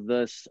element of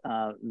this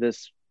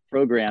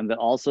program that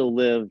also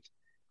lived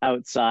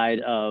outside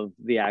of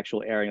the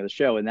actual airing of the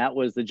show, and that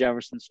was the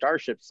Jefferson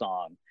Starship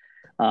song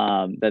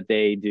that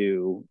they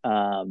do.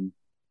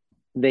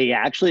 They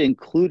actually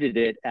included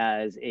it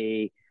as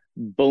a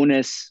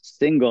bonus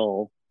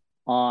single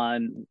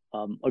on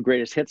a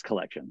greatest hits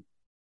collection.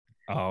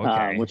 Oh,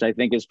 okay. Which I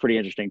think is pretty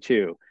interesting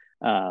too.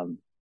 I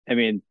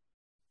mean,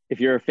 if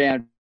you're a fan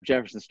of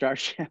Jefferson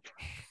Starship,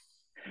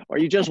 or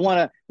you just want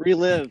to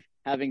relive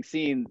having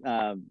seen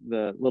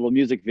the little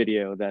music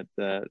video that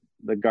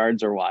the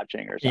guards are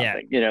watching or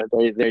something,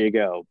 there you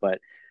go. But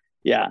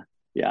yeah.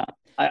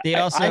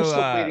 I'm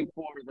still waiting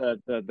for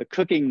the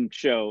cooking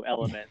show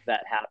element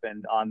that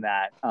happened on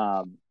that.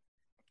 I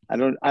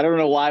don't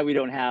know why we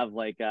don't have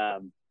like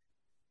I'm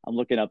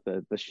looking up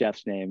the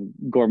chef's name,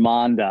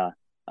 Gourmanda,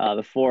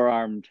 the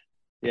four-armed,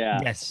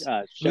 yes,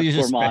 Chef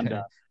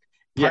Gourmanda.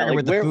 Partner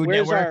with the Food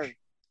Network.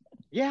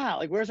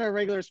 Where's our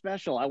regular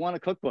special? I want a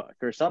cookbook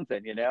or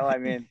something, I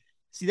mean,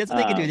 see, that's what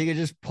they could do. They could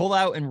just pull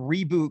out and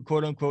reboot,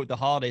 quote unquote, the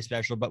holiday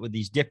special, but with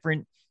these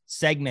different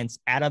segments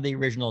out of the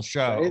original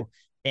show, right?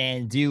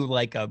 And do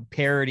like a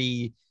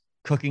parody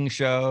cooking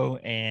show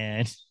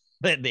and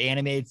the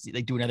animated,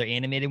 like do another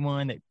animated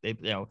one that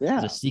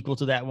there's a sequel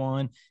to that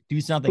one.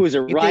 Do something. Who is it?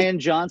 Ryan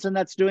Johnson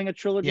that's doing a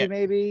trilogy,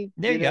 maybe.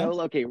 There you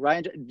go. Okay,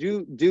 Ryan,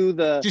 do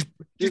the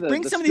just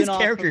bring some of these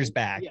characters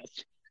back.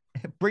 Yes.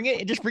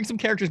 Just bring some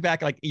characters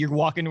back. Like you're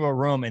walking into a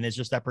room and it's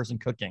just that person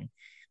cooking.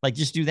 Like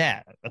just do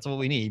that. That's what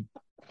we need.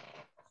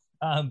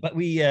 But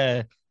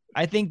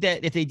I think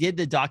that if they did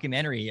the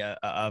documentary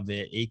of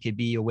it, it could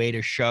be a way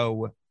to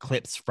show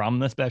clips from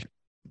the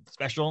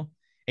special,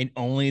 and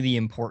only the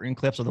important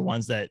clips are the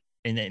ones that,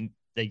 and then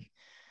they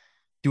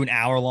do an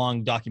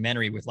hour-long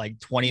documentary with like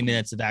 20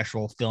 minutes of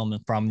actual film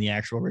from the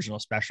actual original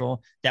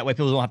special. That way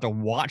people don't have to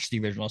watch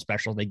the original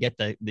special. They get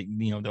the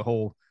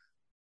whole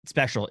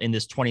special in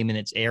this 20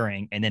 minutes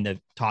airing, and then the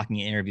talking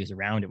and interviews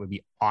around it would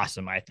be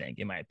awesome, I think,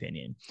 in my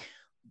opinion.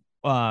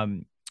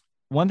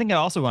 One thing I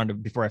also wanted to,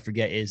 before I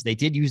forget, is they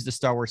did use the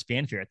Star Wars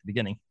fanfare at the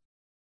beginning.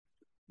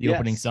 The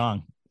opening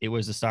song. It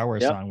was the Star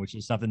Wars song, which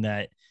is something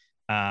that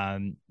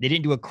they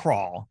didn't do a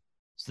crawl.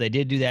 So they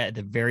did do that at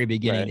the very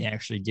beginning. Right. They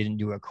actually didn't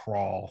do a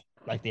crawl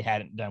like they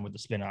hadn't done with the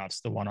spin-offs,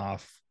 the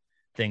one-off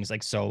things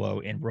like Solo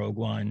and Rogue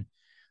One.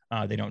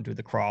 They don't do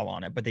the crawl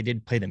on it, but they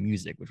did play the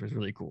music, which was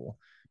really cool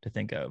to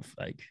think of,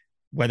 like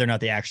whether or not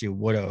they actually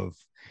would have.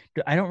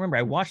 I don't remember.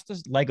 I watched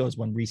this Legos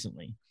one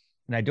recently,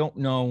 and I don't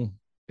know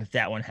if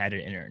that one had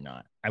it in it or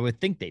not. I would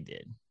think they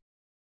did.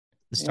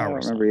 The Star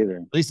Wars song. Either.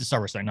 At least the Star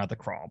Wars song, not the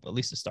crawl, but at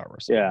least the Star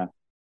Wars song.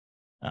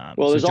 Yeah.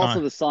 Well, there's also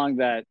the song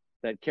that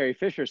Carrie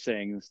Fisher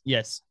sings.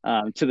 Yes.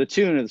 To the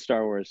tune of the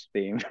Star Wars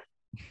theme,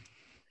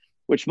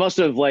 which must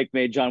have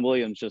made John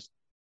Williams just,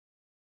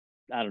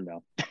 I don't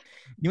know.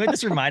 You know what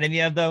this reminded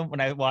me of though, when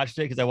I watched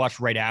it, because I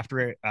watched right after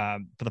it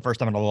for the first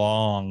time in a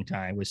long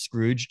time, was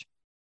Scrooged.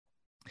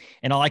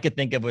 And all I could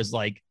think of was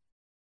like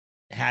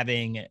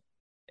having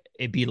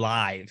it be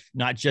live,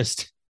 not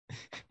just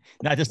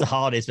a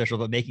holiday special,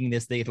 but making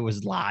this thing, if it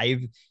was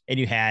live and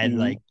you had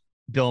like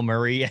Bill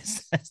Murray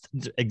as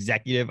the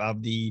executive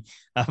of the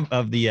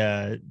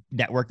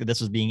network that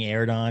this was being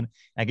aired on.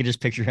 I could just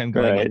picture him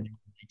going and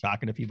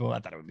talking to people. I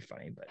thought it would be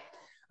funny, but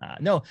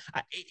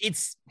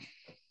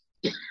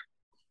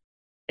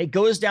it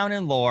goes down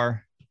in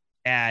lore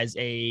as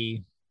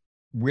a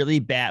really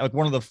bad, like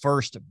one of the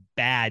first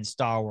bad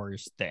Star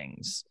Wars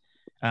things.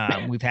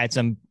 We've had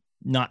some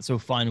not so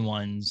fun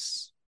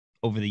ones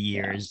over the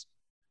years.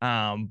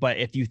 But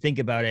if you think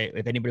about it,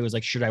 if anybody was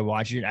like, should I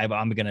watch it?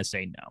 I'm going to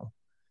say no.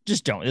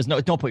 Just don't.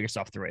 Don't put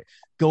yourself through it.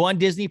 Go on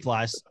Disney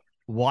Plus,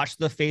 watch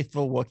the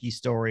Faithful Wookiee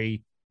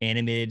Story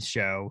animated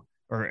show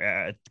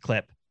or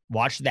clip,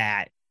 watch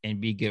that and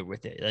be good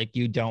with it. Like,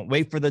 you don't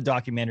wait for the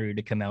documentary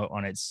to come out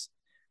on its,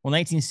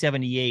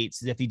 1978.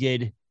 So if you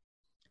did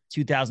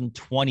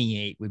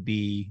 2028 would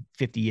be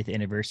 50th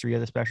anniversary of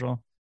the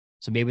special.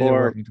 So maybe they're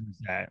working towards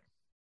that.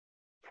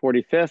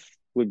 45th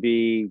would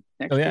be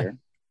next year.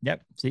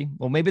 Yep. See,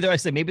 well, maybe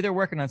they're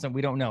working on something.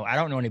 We don't know. I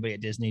don't know anybody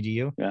at Disney. Do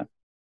you? Yeah.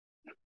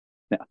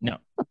 No,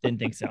 didn't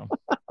think so.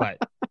 But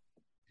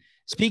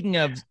speaking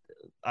of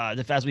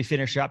as we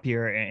finish up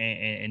here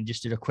and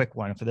just did a quick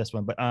one for this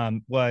one, but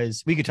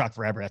we could talk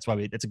forever. That's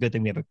why that's a good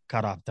thing we have a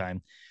cutoff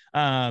time.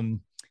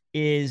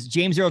 Is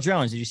James Earl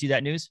Jones? Did you see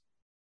that news?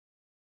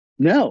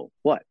 No.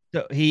 What?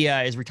 So he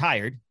is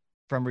retired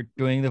from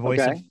doing the voice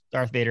of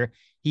Darth Vader.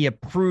 He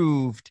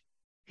approved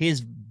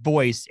his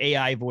voice,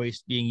 AI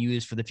voice, being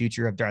used for the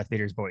future of Darth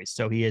Vader's voice.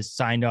 So he has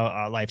signed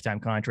a lifetime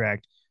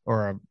contract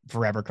or a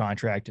forever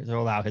contract to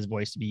allow his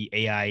voice to be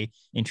AI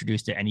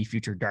introduced to any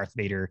future Darth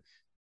Vader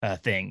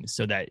things,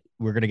 so that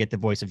we're going to get the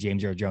voice of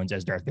James Earl Jones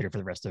as Darth Vader for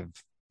the rest of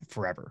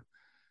forever.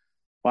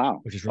 Wow.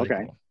 Which is really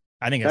cool.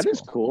 I think that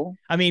is cool.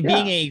 I mean,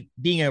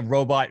 being a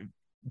robot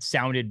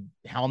sounded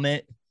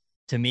helmet,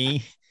 to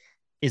me,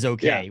 is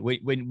okay.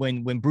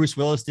 When Bruce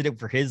Willis did it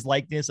for his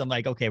likeness, I'm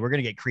like, okay, we're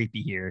gonna get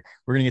creepy here.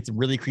 We're gonna get some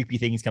really creepy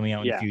things coming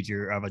out in the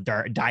future of a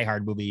Die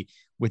Hard movie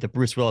with a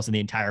Bruce Willis in the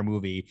entire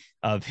movie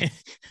of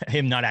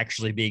him not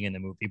actually being in the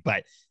movie.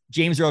 But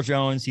James Earl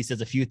Jones, he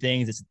says a few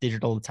things. It's a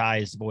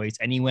digitalized voice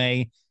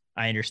anyway.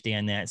 I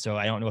understand that. So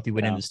I don't know if he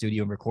went in the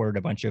studio and recorded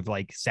a bunch of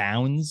like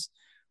sounds,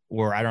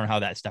 or I don't know how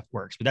that stuff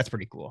works, but that's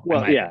pretty cool.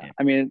 Well, yeah. Opinion.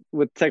 I mean,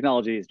 with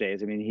technology these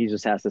days, I mean, he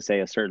just has to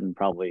say a certain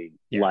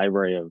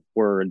library of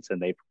words,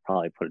 and they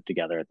probably put it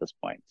together at this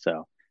point.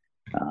 So,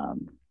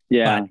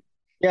 yeah.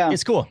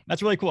 It's cool.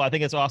 That's really cool. I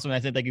think it's awesome. I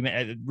think like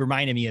you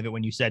reminded me of it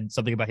when you said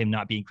something about him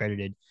not being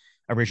credited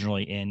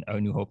originally in A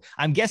New Hope.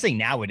 I'm guessing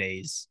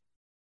nowadays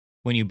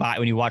when you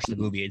watch the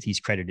movie, he's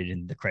credited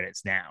in the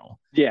credits now.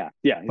 Yeah.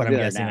 But I'm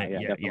guessing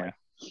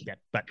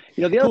But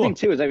the other thing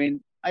too is, I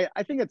mean,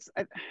 I think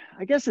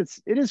I guess it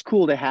is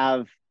cool to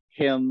have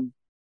him,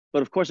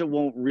 but of course it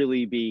won't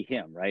really be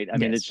him, right? I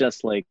mean, it's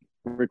just like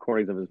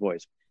recordings of his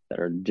voice that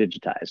are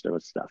digitized or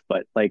stuff.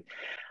 But like,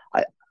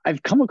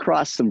 I've come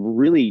across some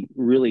really,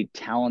 really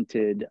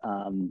talented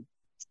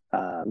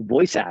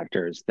voice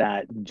actors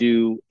that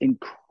do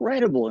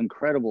incredible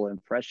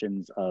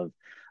impressions of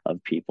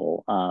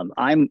people.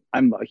 I'm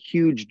a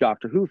huge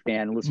Doctor Who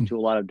fan. Listen to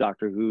a lot of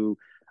Doctor Who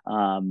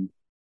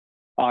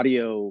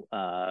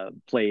audio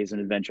plays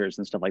and adventures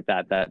and stuff like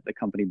that the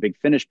company Big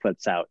Finish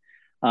puts out.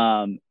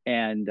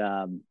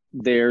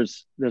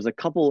 There's a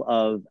couple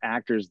of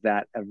actors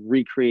that have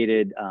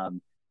recreated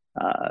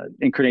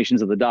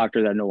incarnations of the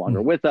Doctor that are no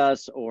longer with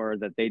us, or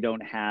that they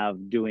don't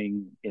have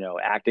doing,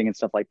 acting and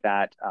stuff like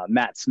that.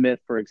 Matt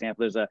Smith, for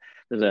example,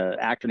 there's a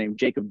actor named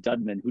Jacob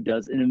Dudman who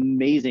does an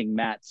amazing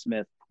Matt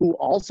Smith, who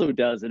also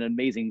does an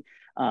amazing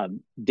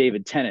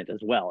David Tennant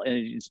as well. And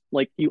it's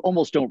like, you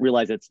almost don't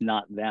realize it's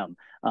not them.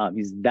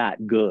 He's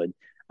that good.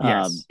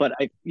 Yes. But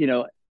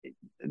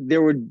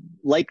there would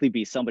likely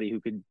be somebody who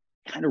could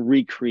kind of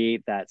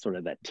recreate that sort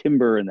of that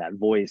timbre and that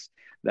voice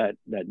that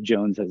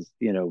Jones has,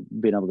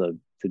 been able to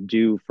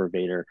do for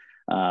Vader.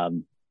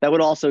 That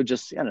would also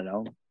just, I don't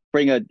know,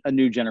 bring a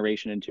new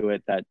generation into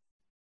it that,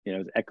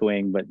 is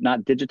echoing, but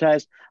not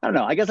digitized. I don't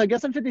know. I guess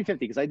I'm 50-50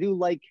 because I do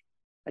like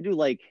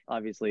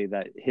obviously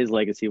that his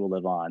legacy will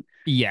live on.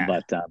 Yeah.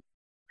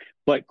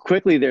 But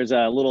quickly, there's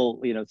a little,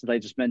 since I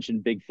just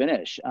mentioned Big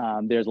Finish,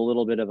 there's a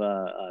little bit of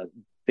a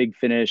Big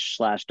Finish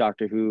 /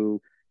 Doctor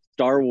Who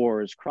Star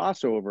Wars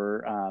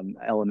crossover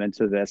element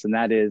to this. And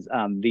that is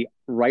the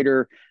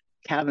writer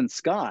Cavan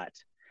Scott,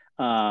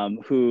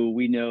 who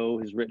we know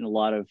has written a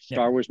lot of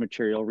Star Wars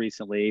material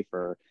recently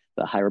for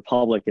the High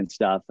Republic and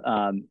stuff,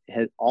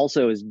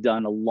 has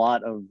done a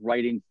lot of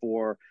writing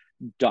for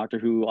Doctor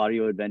Who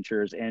audio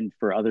adventures and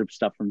for other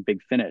stuff from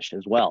Big Finish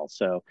as well.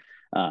 So,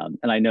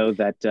 and I know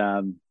that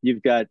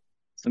you've got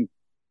some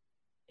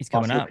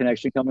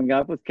connection coming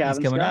up with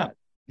Cavan Scott.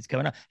 He's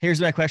coming up.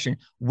 Here's my question: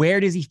 where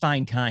does he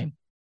find time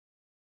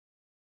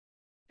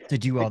to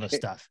do all this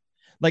stuff?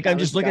 Like, I'm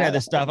just looking at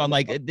this stuff. I'm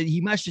like, he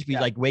must just be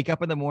like, wake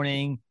up in the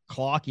morning,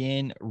 clock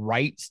in,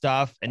 write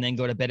stuff, and then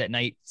go to bed at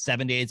night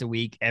 7 days a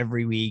week,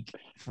 every week,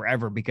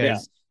 forever,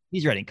 because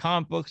he's writing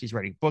comic books. He's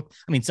writing books.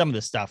 I mean, some of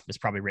the stuff was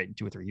probably written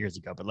 2 or 3 years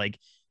ago, but like,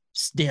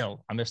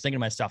 still, I'm just thinking to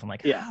myself, I'm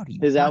like, how do you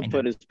his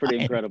output is pretty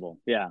incredible.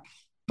 Yeah.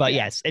 But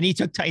yes, and he's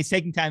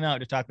taking time out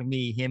to talk with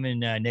me, him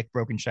and Nick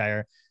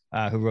Brokenshire,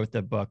 who wrote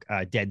the book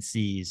Dead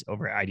Seas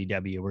over at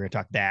IDW. We're going to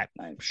talk that.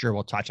 Nice. I'm sure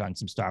we'll touch on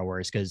some Star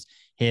Wars because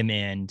him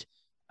and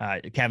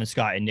Cavan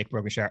Scott and Nick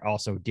Brokenshire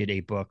also did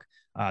a book,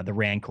 the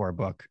Rancor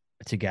book,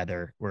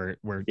 together, where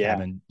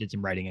Cavan did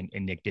some writing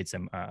and Nick did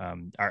some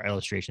our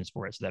illustrations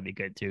for it. So that'd be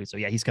good too. So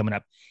yeah, he's coming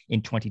up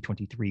in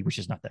 2023, which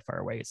is not that far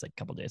away. It's like a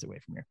couple days away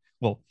from here.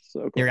 Well,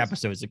 their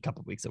episode is a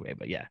couple weeks away,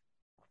 but yeah.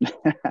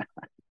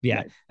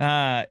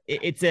 Nice.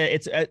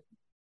 It's a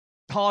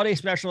holiday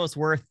special. It's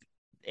worth,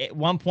 at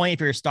one point, if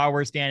you're a Star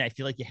Wars fan, I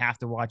feel like you have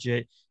to watch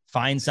it.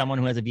 Find someone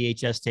who has a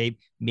VHS tape.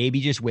 Maybe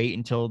just wait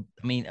until,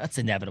 I mean, that's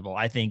inevitable.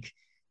 I think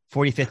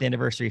 45th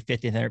anniversary,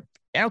 50th.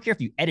 I don't care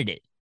if you edit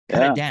it,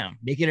 cut it down,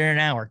 make it in an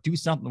hour, do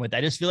something with it.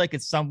 I just feel like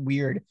it's some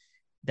weird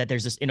that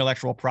there's this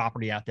intellectual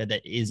property out there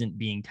that isn't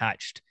being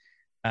touched.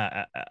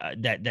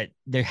 That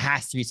there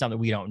has to be something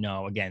we don't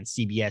know. Again,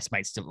 CBS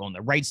might still own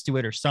the rights to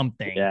it or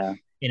something. Yeah.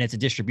 And it's a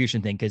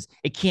distribution thing, because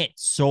it can't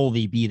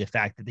solely be the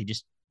fact that they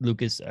just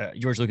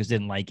George Lucas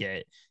didn't like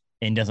it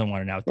and doesn't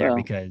want it out there,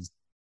 because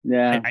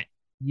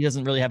he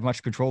doesn't really have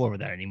much control over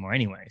that anymore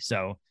anyway.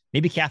 So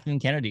maybe Kathleen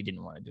Kennedy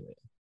didn't want to do it.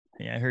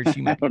 Yeah, I heard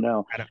she might. I don't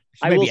know.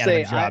 I will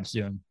say, job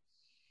soon.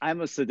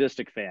 I'm a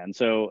sadistic fan.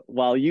 So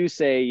while you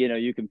say,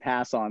 you can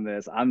pass on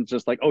this, I'm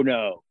just like, oh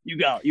no,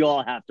 you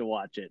all have to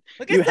watch it.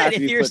 Like I said,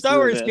 if you're a Star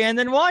Wars fan,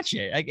 then watch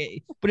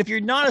it. But if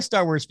you're not a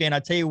Star Wars fan, I'll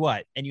tell you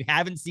what, and you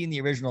haven't seen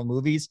the original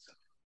movies,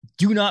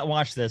 do not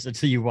watch this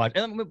until you watch.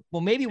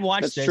 Well, maybe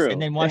watch this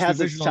and then watch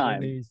the original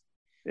movies.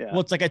 Yeah. Well,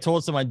 it's like I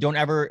told someone,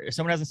 if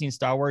someone hasn't seen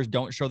Star Wars,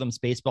 don't show them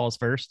Spaceballs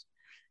first,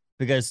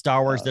 because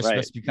Star Wars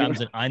just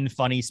becomes an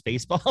unfunny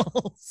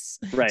Spaceballs.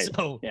 Right.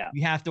 So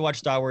you have to watch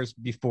Star Wars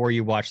before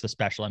you watch the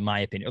special, in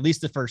my opinion, at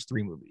least the first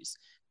 3 movies.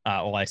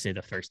 Well, I say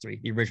the first three,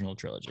 the original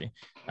trilogy,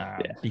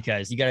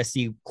 because you got to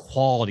see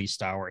quality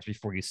Star Wars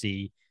before you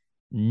see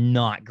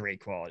not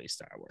great quality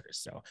Star Wars.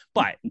 So,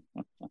 but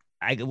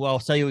I'll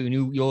tell you,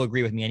 you'll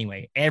agree with me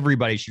anyway.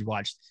 Everybody should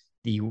watch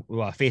the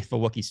Faithful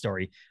Wookiee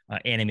story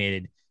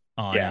animated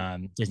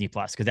on Disney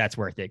Plus, because that's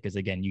worth it. Because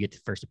again, you get the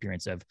first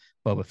appearance of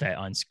Boba Fett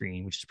on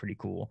screen, which is pretty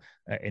cool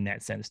in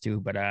that sense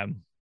too. But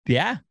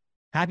yeah,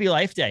 happy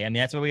Life Day. I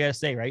mean, that's what we got to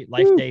say, right?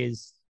 Life Day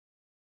is.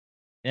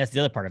 That's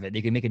the other part of it.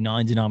 They can make a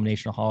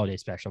non-denominational holiday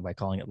special by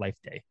calling it Life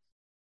Day.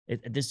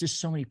 There's just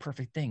so many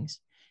perfect things.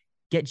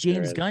 Get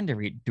James Gunn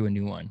to do a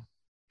new one.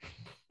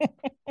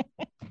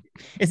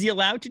 Is he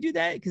allowed to do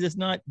that? Because it's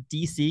not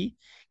DC.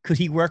 Could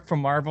he work for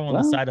Marvel on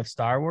the side of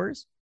Star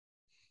Wars?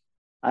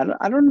 I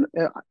don't.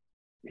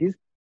 He's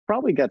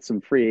probably got some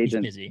free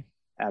agent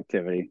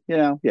activity.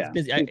 Yeah.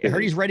 I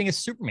heard he's writing a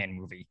Superman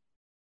movie.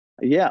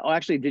 Yeah. Oh,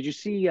 actually, did you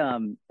see?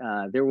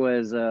 There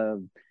was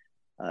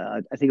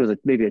I think it was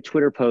maybe a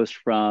Twitter post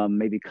from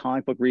maybe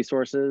Comic Book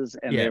Resources,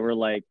 and they were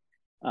like,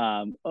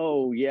 the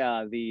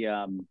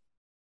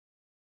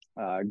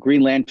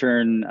Green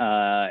Lantern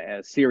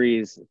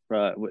series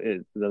that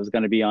was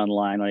going to be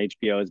online on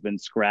HBO has been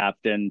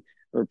scrapped, and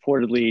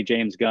reportedly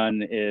James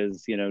Gunn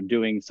is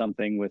doing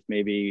something with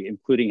maybe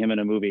including him in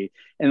a movie.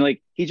 And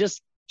like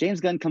James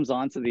Gunn comes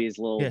onto these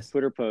little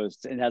Twitter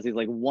posts and has these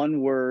like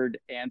one word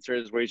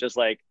answers where he's just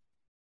like,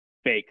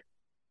 fake.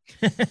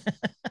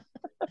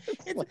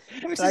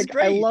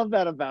 I love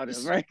that about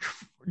him, right?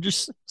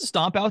 Just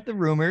stomp out the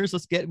rumors.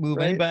 Let's get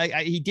moving. Right?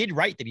 But he did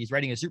write that he's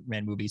writing a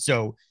Superman movie,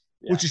 so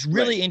which is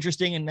really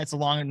interesting, and that's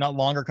a not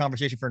longer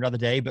conversation for another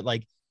day. But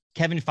like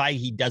Kevin Feige,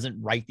 he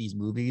doesn't write these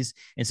movies,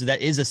 and so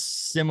that is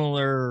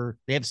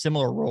they have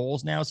similar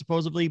roles now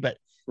supposedly. But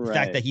the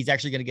fact that he's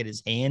actually going to get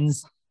his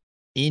hands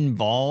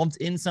involved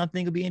in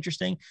something would be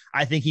interesting.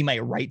 I think he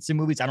might write some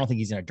movies. I don't think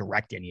he's going to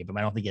direct any of them.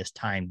 I don't think he has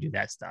time to do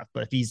that stuff.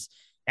 But if he's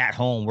at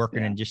home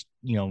working and just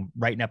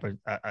writing up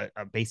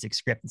a basic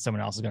script and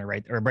someone else is going to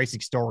write, or a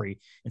basic story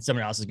and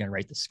someone else is going to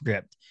write the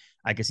script,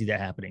 I can see that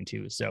happening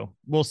too. So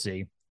we'll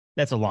see.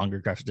 That's a longer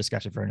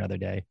discussion for another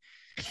day.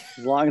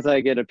 As long as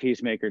I get a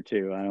Peacemaker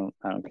too, I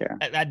don't care.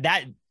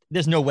 That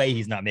there's no way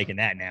he's not making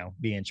that now,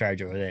 being in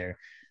charge over there.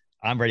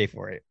 I'm ready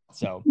for it.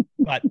 So,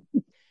 but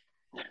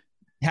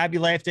happy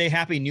Life Day,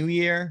 happy New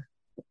Year,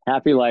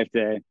 happy Life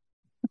Day.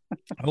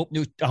 I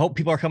hope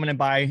people are coming and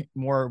buy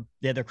more.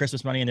 They have their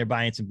Christmas money and they're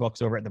buying some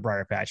books over at the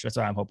Briar Patch. That's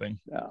what I'm hoping.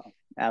 Oh,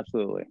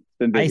 absolutely.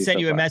 I sent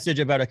you a message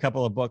about a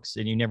couple of books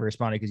and you never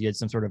responded because you had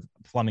some sort of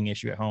plumbing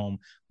issue at home.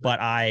 But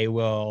I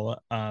will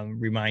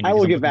remind you. I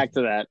will get back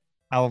to that.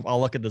 I'll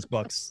look at those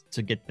books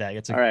to get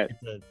that. All right.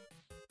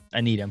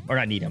 I need them, or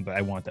not need them, but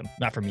I want them.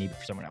 Not for me, but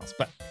for someone else.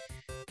 But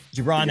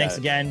Jibran, thanks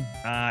again.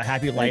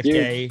 Happy Life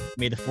Day.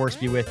 May the Force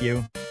be with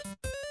you.